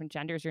bunch of different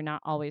genders, you're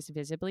not always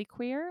visibly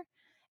queer.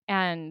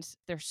 And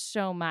there's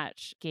so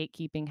much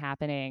gatekeeping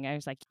happening. I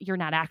was like, you're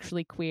not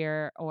actually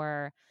queer,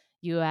 or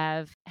you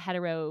have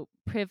hetero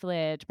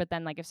privilege. But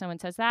then, like, if someone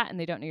says that and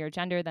they don't know your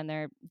gender, then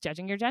they're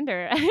judging your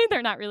gender.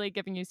 They're not really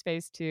giving you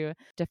space to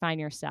define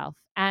yourself.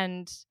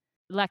 And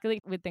luckily,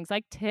 with things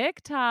like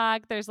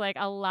TikTok, there's like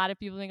a lot of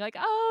people being like,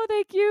 oh,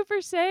 thank you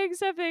for saying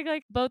something.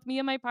 Like, both me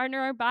and my partner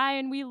are bi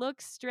and we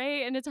look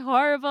straight and it's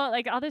horrible,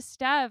 like all this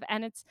stuff.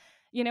 And it's,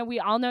 we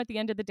all know at the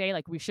end of the day,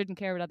 like, we shouldn't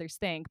care what others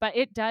think, but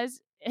it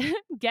does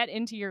get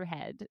into your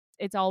head.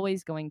 It's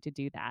always going to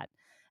do that.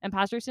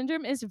 Imposter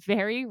syndrome is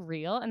very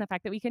real. And the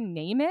fact that we can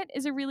name it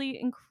is a really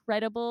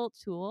incredible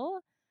tool.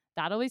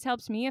 That always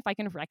helps me. If I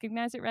can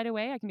recognize it right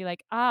away, I can be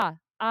like,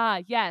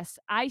 yes,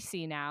 I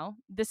see now.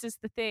 This is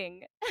the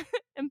thing.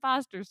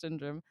 Imposter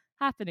syndrome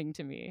happening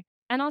to me.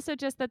 And also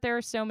just that there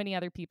are so many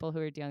other people who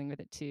are dealing with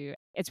it too.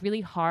 It's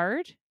really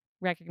hard.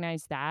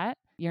 Recognize that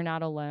you're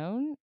not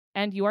alone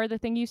and you are the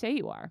thing you say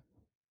you are.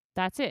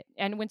 That's it.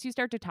 And once you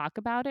start to talk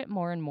about it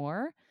more and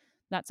more,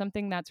 that's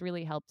something that's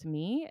really helped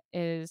me,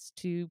 is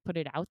to put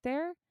it out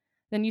there.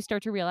 Then you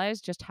start to realize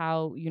just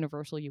how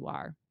universal you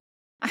are.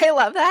 I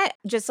love that.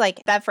 Just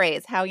like that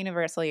phrase, how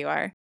universal you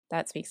are.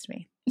 That speaks to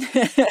me. And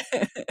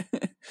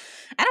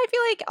I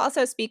feel like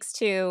also speaks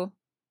to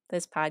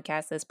this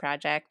podcast, this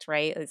project,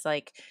 right? It's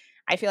like,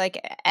 I feel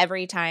like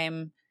every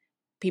time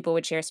people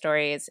would share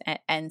stories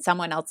and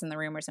someone else in the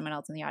room or someone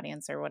else in the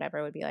audience or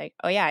whatever would be like,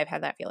 oh yeah, I've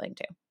had that feeling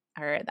too.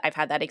 Or I've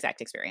had that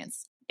exact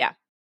experience. Yeah.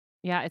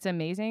 Yeah, it's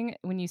amazing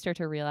when you start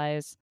to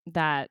realize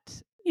that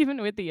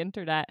even with the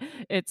internet,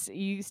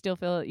 you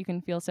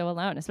can feel so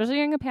alone, especially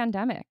during a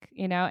pandemic,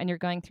 and you're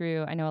going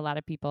through, I know a lot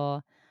of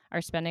people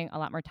are spending a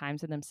lot more time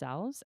to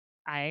themselves.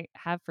 I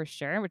have for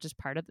sure, which is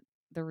part of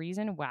the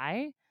reason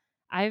why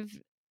I've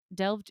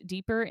delved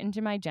deeper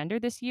into my gender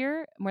this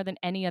year more than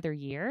any other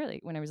year. Like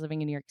when I was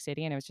living in New York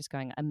City and I was just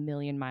going a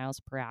million miles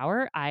per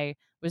hour, I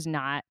was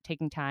not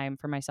taking time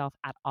for myself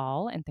at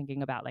all and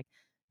thinking about like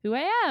who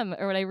I am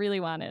or what I really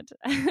wanted.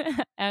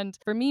 And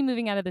for me,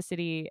 moving out of the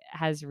city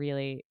has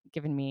really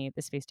given me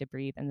the space to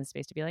breathe and the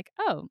space to be like,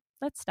 oh,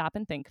 let's stop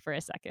and think for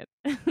a second.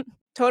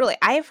 Totally.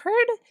 I've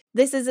heard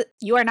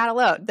you are not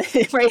alone,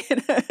 right?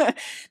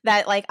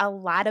 That like a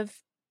lot of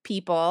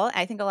people,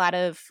 I think a lot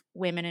of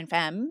women and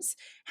femmes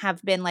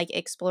have been like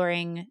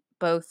exploring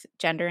both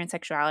gender and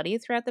sexuality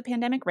throughout the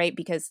pandemic, right?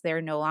 Because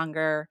they're no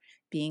longer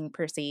being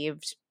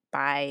perceived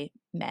by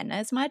men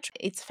as much.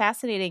 It's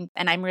fascinating.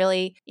 And I'm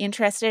really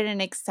interested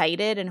and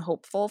excited and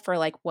hopeful for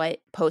like what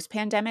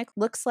post-pandemic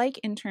looks like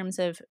in terms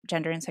of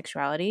gender and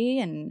sexuality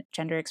and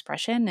gender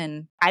expression.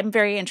 And I'm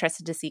very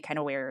interested to see kind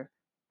of where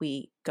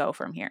we go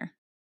from here.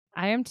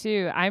 I am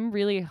too. I'm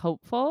really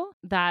hopeful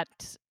that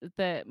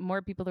the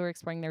more people who are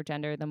exploring their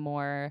gender, the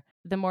more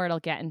it'll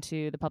get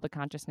into the public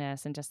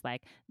consciousness, and just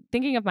like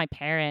thinking of my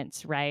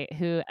parents, right,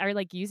 who are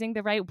like using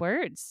the right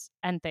words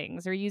and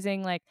things, or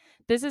using like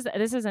this is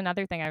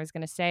another thing I was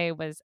going to say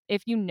was,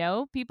 if you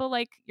know people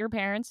like your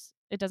parents,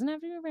 it doesn't have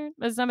to be your parents,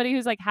 but somebody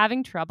who's like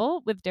having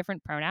trouble with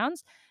different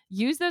pronouns,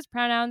 use those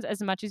pronouns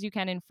as much as you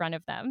can in front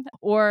of them,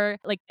 or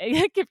like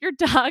give your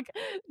dog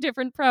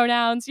different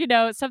pronouns,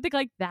 something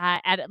like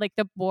that. And like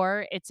the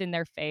more it's in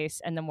their face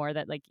and the more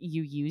that like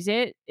you use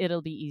it,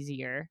 it'll be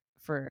easier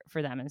for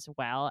them as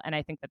well. And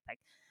I think that like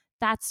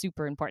that's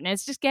super important. And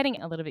it's just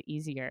getting a little bit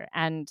easier.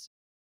 And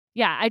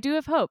yeah, I do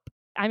have hope.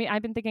 I mean,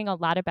 I've been thinking a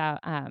lot about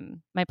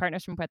my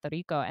partners from Puerto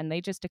Rico, and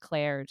they just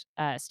declared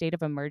a state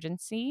of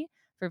emergency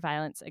for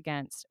violence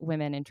against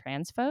women and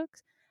trans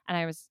folks. And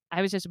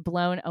I was just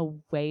blown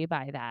away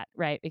by that,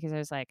 right? Because I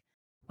was like,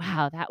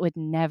 wow, that would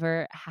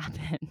never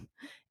happen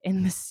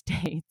in the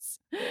States.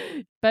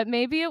 But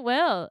maybe it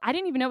will. I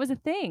didn't even know it was a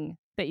thing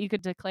that you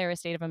could declare a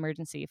state of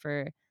emergency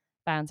for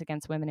violence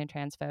against women and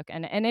trans folk.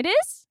 And it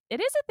is a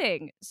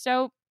thing.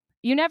 So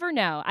you never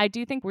know. I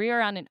do think we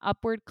are on an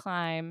upward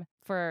climb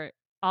for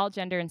all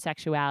gender and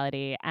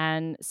sexuality.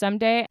 And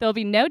someday there'll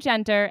be no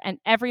gender and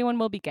everyone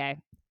will be gay.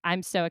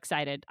 I'm so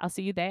excited. I'll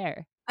see you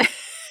there.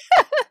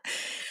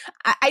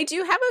 I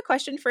do have a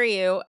question for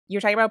you.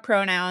 You're talking about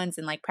pronouns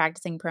and like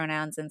practicing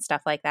pronouns and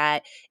stuff like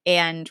that.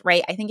 And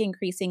right, I think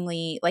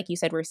increasingly, like you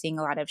said, we're seeing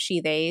a lot of she,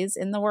 theys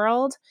in the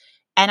world.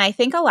 And I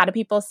think a lot of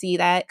people see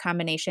that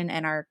combination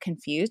and are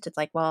confused. It's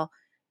like, well,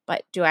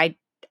 but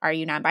are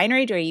you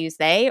non-binary? Do I use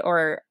they?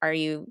 Or are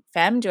you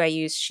femme? Do I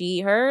use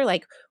she, her?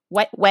 Like,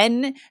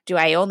 when do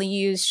I only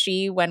use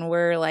she when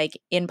we're like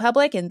in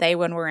public and they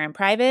when we're in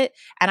private?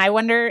 And I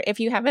wonder if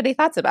you have any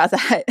thoughts about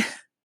that.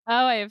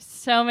 Oh, I have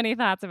so many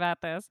thoughts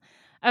about this.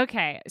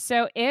 Okay,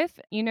 so if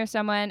you know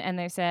someone and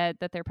they said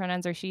that their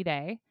pronouns are she,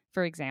 they,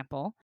 for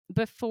example,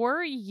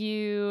 before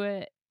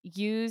you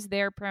use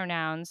their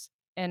pronouns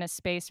in a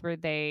space where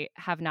they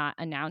have not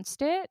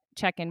announced it,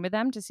 check in with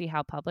them to see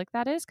how public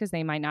that is, because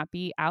they might not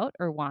be out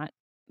or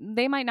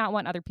they might not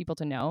want other people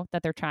to know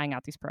that they're trying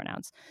out these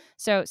pronouns.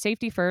 So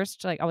safety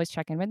first, like always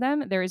check in with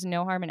them. There is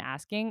no harm in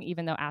asking,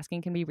 even though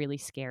asking can be really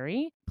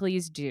scary.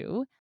 Please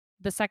do.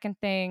 The second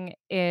thing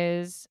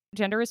is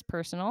gender is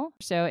personal,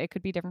 so it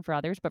could be different for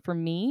others. But for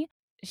me,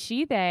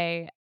 she,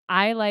 they,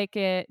 I like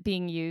it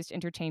being used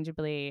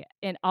interchangeably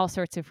in all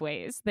sorts of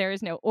ways. There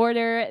is no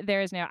order.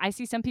 I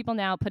see some people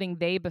now putting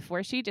they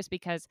before she just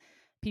because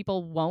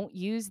people won't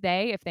use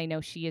they if they know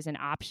she is an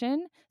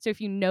option. So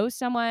if you know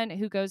someone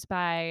who goes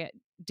by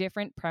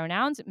different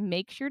pronouns,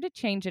 make sure to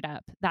change it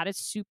up. That is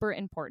super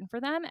important for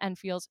them and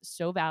feels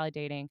so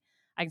validating.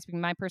 I can speak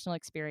from my personal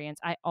experience.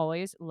 I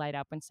always light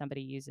up when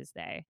somebody uses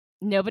they.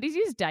 Nobody's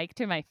used dyke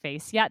to my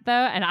face yet, though,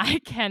 and I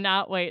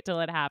cannot wait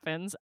till it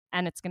happens.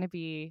 And it's going to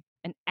be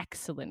an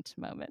excellent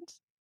moment.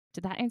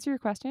 Did that answer your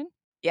question?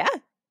 Yeah,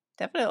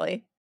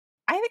 definitely.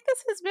 I think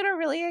this has been a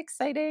really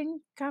exciting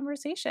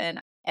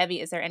conversation.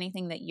 Evie, is there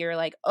anything that you're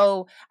like,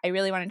 oh, I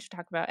really wanted to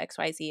talk about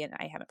XYZ and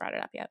I haven't brought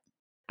it up yet?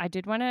 I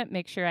did want to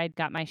make sure I'd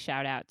got my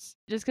shout outs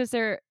just because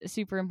they're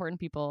super important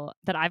people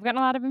that I've gotten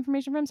a lot of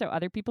information from. So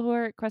other people who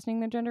are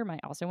questioning their gender might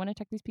also want to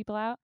check these people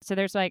out. So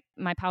there's like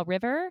my pal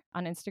River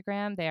on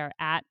Instagram. They are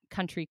at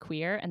country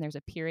queer and there's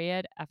a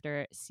period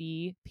after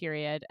C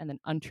period and then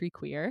untry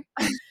queer.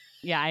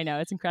 Yeah, I know.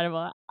 It's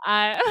incredible.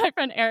 My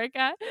friend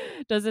Erica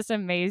does this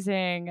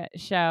amazing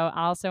show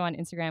also on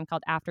Instagram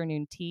called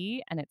Afternoon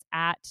Tea, and it's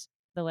at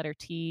the letter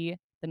T,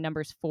 the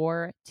numbers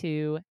 4,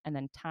 2, and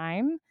then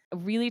time.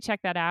 Really check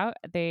that out.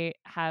 They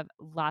have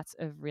lots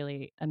of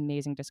really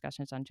amazing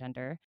discussions on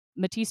gender.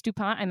 Matisse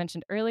Dupont, I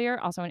mentioned earlier,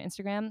 also on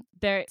Instagram.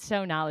 They're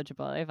so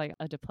knowledgeable. They have like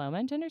a diploma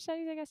in gender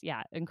studies, I guess.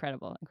 Yeah,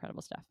 incredible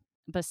stuff.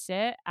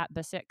 Basit at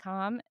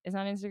Basitcom is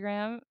on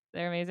Instagram.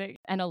 They're amazing.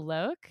 And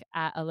Alok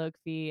at Alok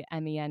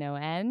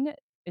Menon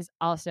is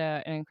also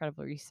an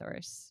incredible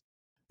resource.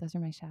 Those are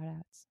my shout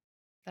outs.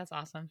 That's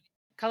awesome.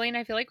 Colleen,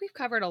 I feel like we've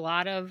covered a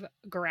lot of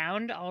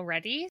ground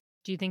already.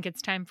 Do you think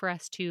it's time for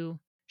us to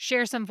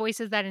share some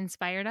voices that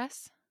inspired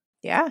us?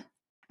 Yeah.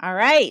 All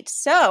right.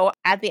 So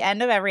at the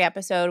end of every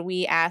episode,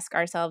 we ask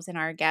ourselves and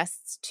our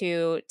guests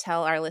to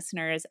tell our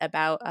listeners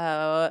about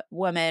a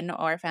woman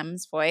or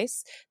femme's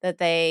voice that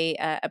they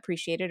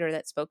appreciated or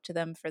that spoke to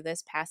them for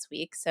this past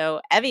week.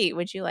 So, Evie,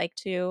 would you like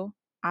to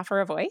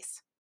offer a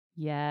voice?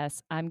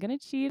 Yes, I'm going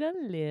to cheat a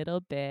little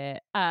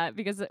bit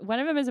because one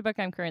of them is a book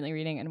I'm currently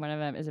reading and one of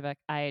them is a book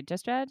I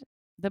just read.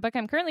 The book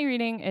I'm currently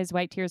reading is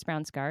White Tears,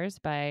 Brown Scars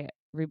by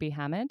Ruby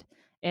Hamid.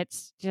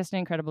 It's just an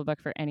incredible book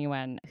for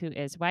anyone who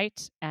is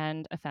white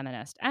and a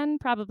feminist, and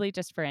probably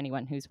just for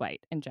anyone who's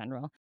white in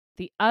general.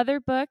 The other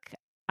book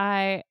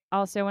I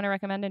also want to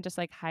recommend and just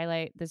like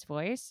highlight this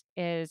voice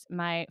is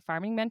my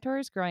farming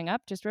mentors growing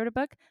up just wrote a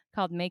book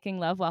called Making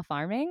Love While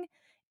Farming.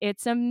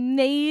 It's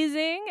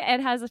amazing. It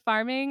has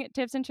farming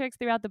tips and tricks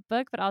throughout the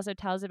book, but also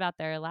tells about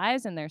their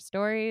lives and their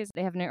stories.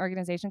 They have an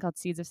organization called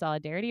Seeds of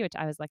Solidarity, which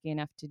I was lucky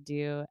enough to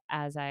do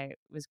as I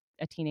was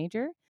a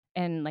teenager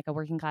in like a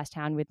working class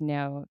town with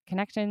no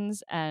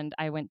connections. And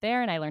I went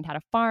there and I learned how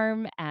to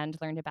farm and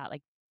learned about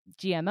like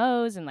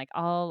GMOs and like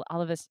all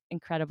of this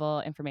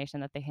incredible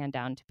information that they hand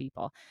down to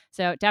people.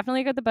 So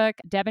definitely get the book.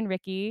 Deb and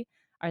Ricky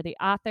are the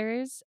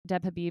authors.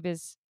 Deb Habib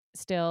is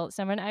still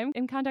someone I'm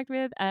in contact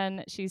with,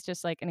 and she's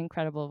just like an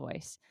incredible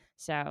voice.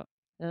 So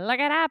look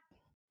it up.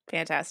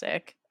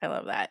 Fantastic. I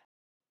love that.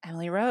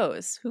 Emily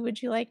Rose, who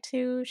would you like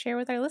to share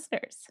with our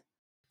listeners?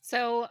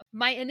 So,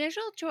 my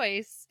initial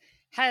choice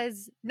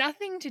has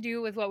nothing to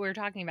do with what we're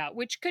talking about,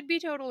 which could be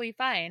totally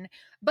fine.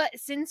 But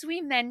since we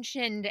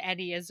mentioned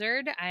Eddie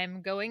Izzard,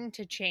 I'm going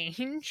to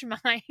change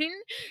mine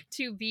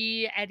to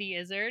be Eddie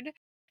Izzard.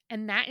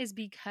 And that is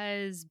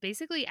because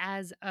basically,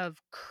 as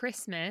of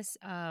Christmas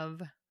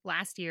of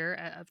last year,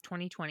 of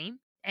 2020,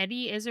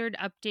 Eddie Izzard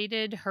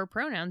updated her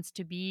pronouns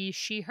to be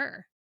she,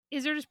 her.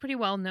 Izzard is pretty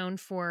well known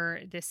for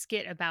this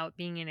skit about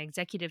being an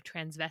executive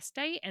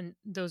transvestite, and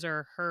those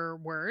are her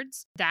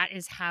words. That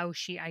is how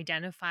she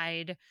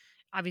identified.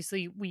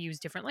 Obviously, we use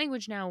different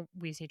language now.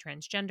 We say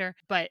transgender,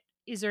 but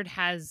Izzard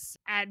has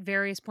at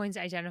various points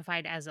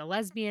identified as a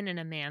lesbian in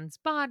a man's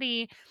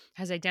body,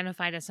 has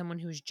identified as someone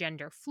who's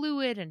gender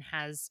fluid and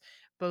has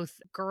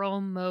both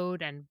girl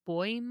mode and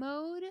boy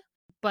mode,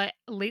 but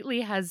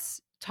lately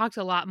has talked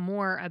a lot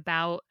more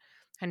about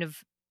kind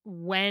of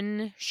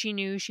when she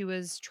knew she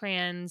was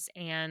trans.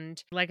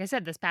 And like I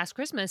said, this past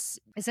Christmas,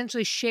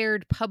 essentially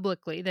shared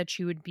publicly that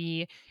she would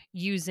be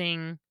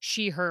using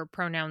she, her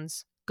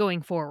pronouns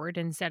going forward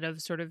instead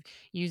of sort of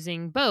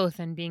using both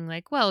and being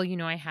like, well, you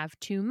know, I have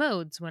two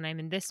modes. When I'm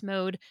in this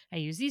mode, I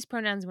use these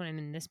pronouns. When I'm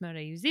in this mode,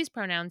 I use these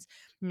pronouns.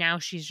 Now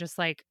she's just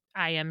like,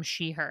 I am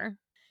she, her.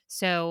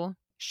 So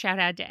Shout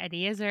out to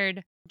Eddie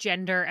Izzard.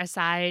 Gender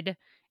aside,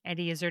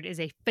 Eddie Izzard is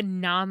a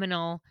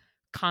phenomenal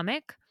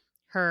comic.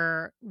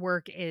 Her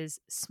work is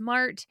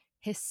smart,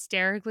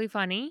 hysterically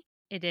funny.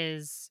 It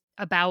is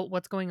about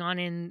what's going on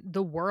in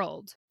the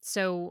world.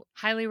 So,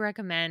 highly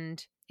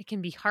recommend. It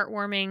can be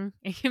heartwarming,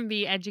 it can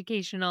be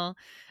educational.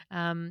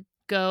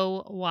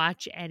 Go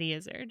watch Eddie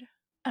Izzard.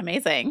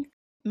 Amazing.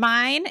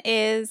 Mine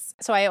is,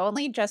 so I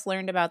only just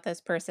learned about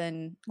this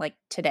person like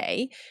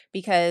today,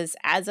 because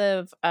as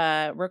of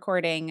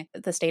recording,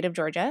 the state of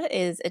Georgia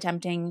is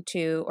attempting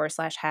to, or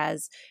slash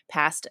has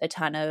passed a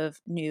ton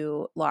of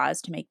new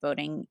laws to make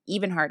voting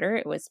even harder.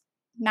 It was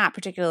not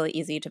particularly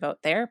easy to vote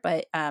there,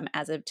 but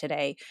as of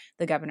today,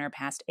 the governor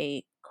passed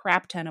a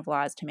crap ton of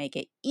laws to make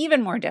it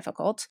even more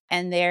difficult.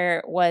 And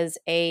there was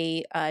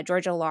a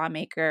Georgia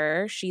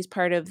lawmaker. She's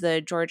part of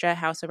the Georgia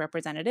House of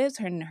Representatives.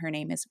 Her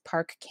name is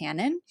Park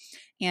Cannon.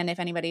 And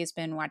if anybody's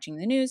been watching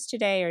the news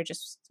today or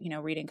just,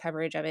 reading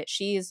coverage of it,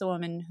 she's the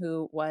woman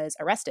who was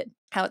arrested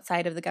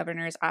outside of the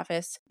governor's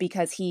office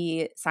because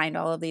he signed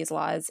all of these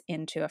laws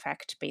into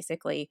effect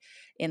basically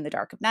in the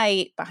dark of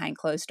night behind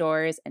closed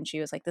doors. And she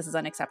was like, this is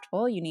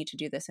unacceptable. You need to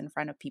do this in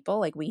front of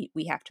people. Like we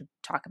have to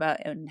talk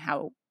about and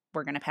how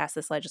we're going to pass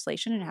this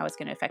legislation and how it's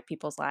going to affect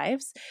people's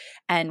lives,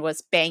 and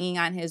was banging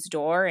on his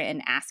door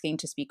and asking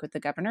to speak with the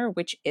governor,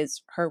 which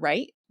is her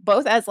right,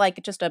 both as like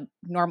just a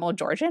normal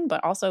Georgian,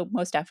 but also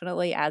most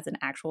definitely as an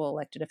actual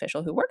elected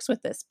official who works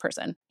with this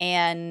person.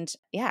 And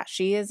yeah,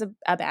 she is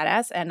a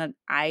badass. And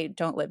I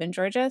don't live in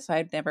Georgia, so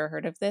I've never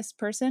heard of this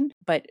person,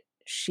 but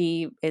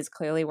she is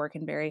clearly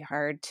working very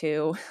hard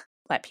to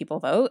let people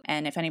vote.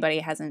 And if anybody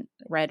hasn't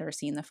read or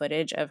seen the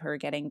footage of her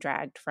getting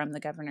dragged from the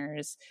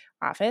governor's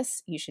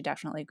office, you should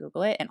definitely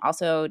Google it, and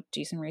also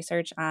do some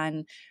research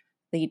on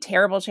the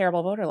terrible,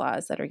 terrible voter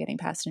laws that are getting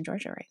passed in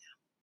Georgia right now.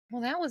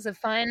 Well, that was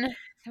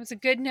a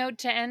good note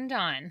to end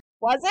on.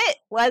 Was it?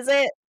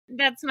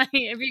 That's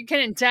if you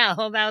couldn't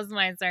tell, that was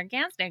my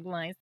sarcastic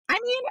voice. I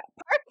mean,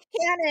 Park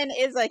Cannon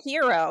is a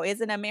hero, is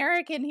an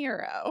American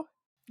hero.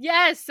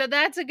 Yes, so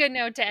that's a good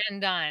note to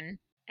end on.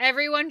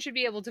 Everyone should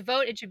be able to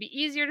vote. It should be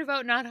easier to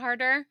vote, not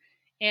harder.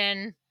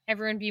 And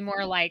everyone be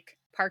more like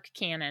Park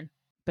Cannon.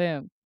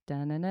 Boom.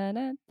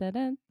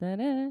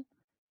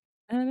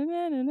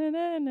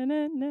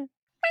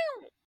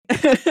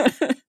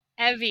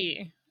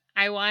 Evie,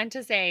 I want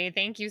to say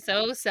thank you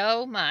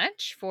so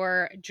much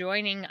for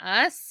joining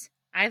us.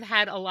 I've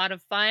had a lot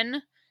of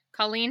fun.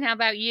 Colleen, how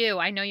about you?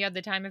 I know you had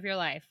the time of your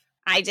life.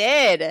 I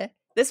did.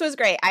 This was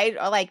great.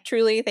 I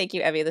truly thank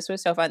you, Evie. This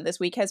was so fun. This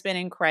week has been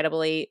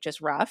incredibly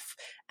just rough.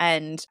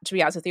 And to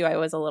be honest with you, I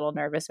was a little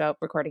nervous about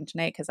recording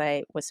tonight because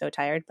I was so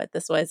tired, but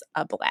this was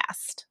a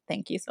blast.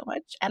 Thank you so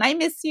much. And I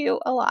miss you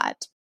a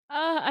lot.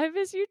 I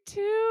miss you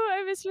too.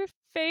 I miss your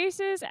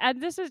faces.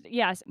 And this is,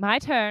 yes, my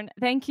turn.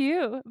 Thank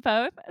you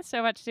both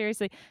so much,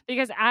 seriously.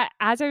 Because I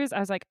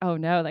was like, oh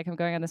no, like I'm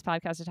going on this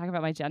podcast to talk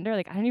about my gender.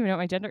 Like, I don't even know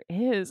what my gender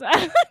is. I'm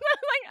like,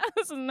 oh,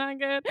 this is not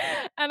good.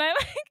 And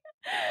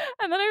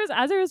and then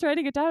as I was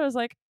writing it down, I was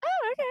like,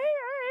 oh, okay, all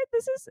right.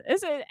 This is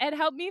it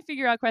helped me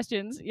figure out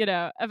questions,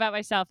 about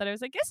myself. And I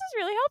was like, this is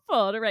really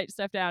helpful to write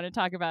stuff down and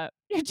talk about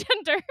your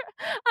gender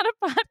on a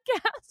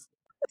podcast.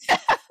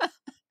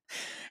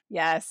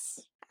 Yes.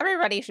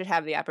 Everybody should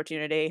have the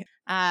opportunity.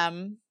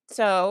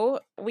 So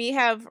we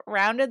have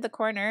rounded the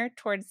corner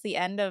towards the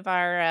end of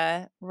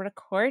our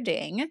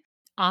recording.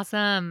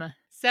 Awesome.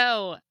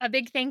 So a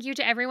big thank you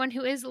to everyone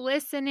who is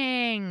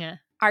listening.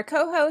 Our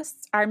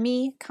co-hosts are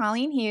me,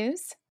 Colleen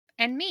Hughes.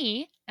 And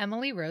me,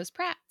 Emily Rose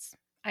Pratts.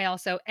 I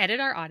also edit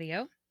our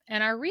audio,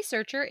 and our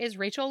researcher is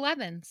Rachel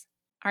Levins.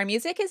 Our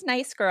music is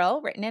Nice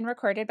Girl, written and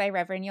recorded by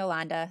Reverend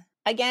Yolanda.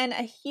 Again,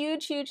 a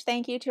huge, huge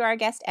thank you to our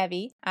guest,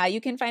 Evie. You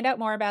can find out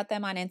more about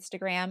them on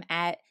Instagram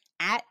at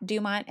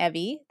Dumont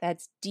Evie.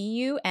 That's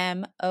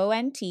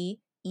DUMONTEVIE,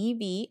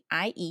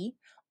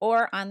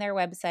 or on their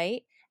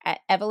website at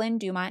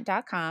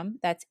evelyndumont.com.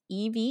 That's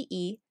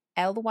EVELYNDUMONT.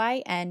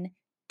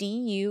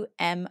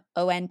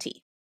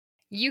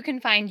 You can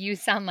find You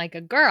Sound Like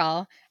a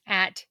Girl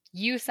at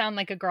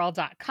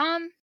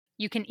yousoundlikeagirl.com.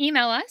 You can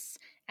email us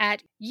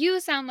at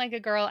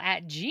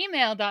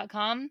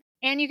yousoundlikeagirl@gmail.com.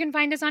 And you can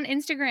find us on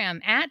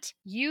Instagram at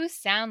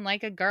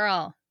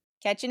YouSoundLikeAGirl.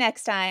 Catch you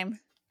next time.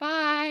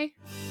 Bye.